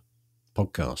Gastropod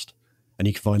podcast. And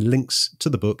you can find links to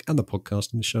the book and the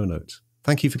podcast in the show notes.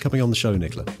 Thank you for coming on the show,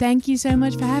 Nicola. Thank you so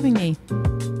much for having me.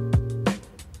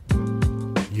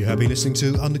 You have been listening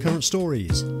to Undercurrent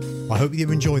Stories. I hope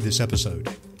you enjoyed this episode.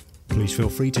 Please feel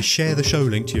free to share the show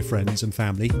link to your friends and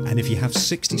family, and if you have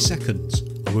 60 seconds,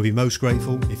 I will be most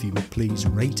grateful if you would please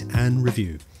rate and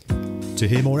review. To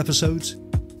hear more episodes,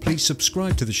 please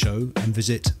subscribe to the show and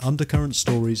visit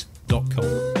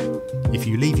undercurrentstories.com. If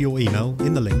you leave your email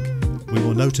in the link, we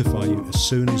will notify you as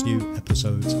soon as new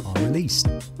episodes are released.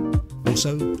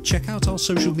 Also, check out our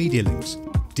social media links,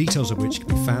 details of which can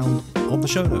be found on the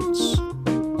show notes.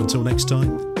 Until next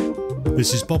time,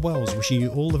 this is Bob Wells wishing you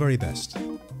all the very best.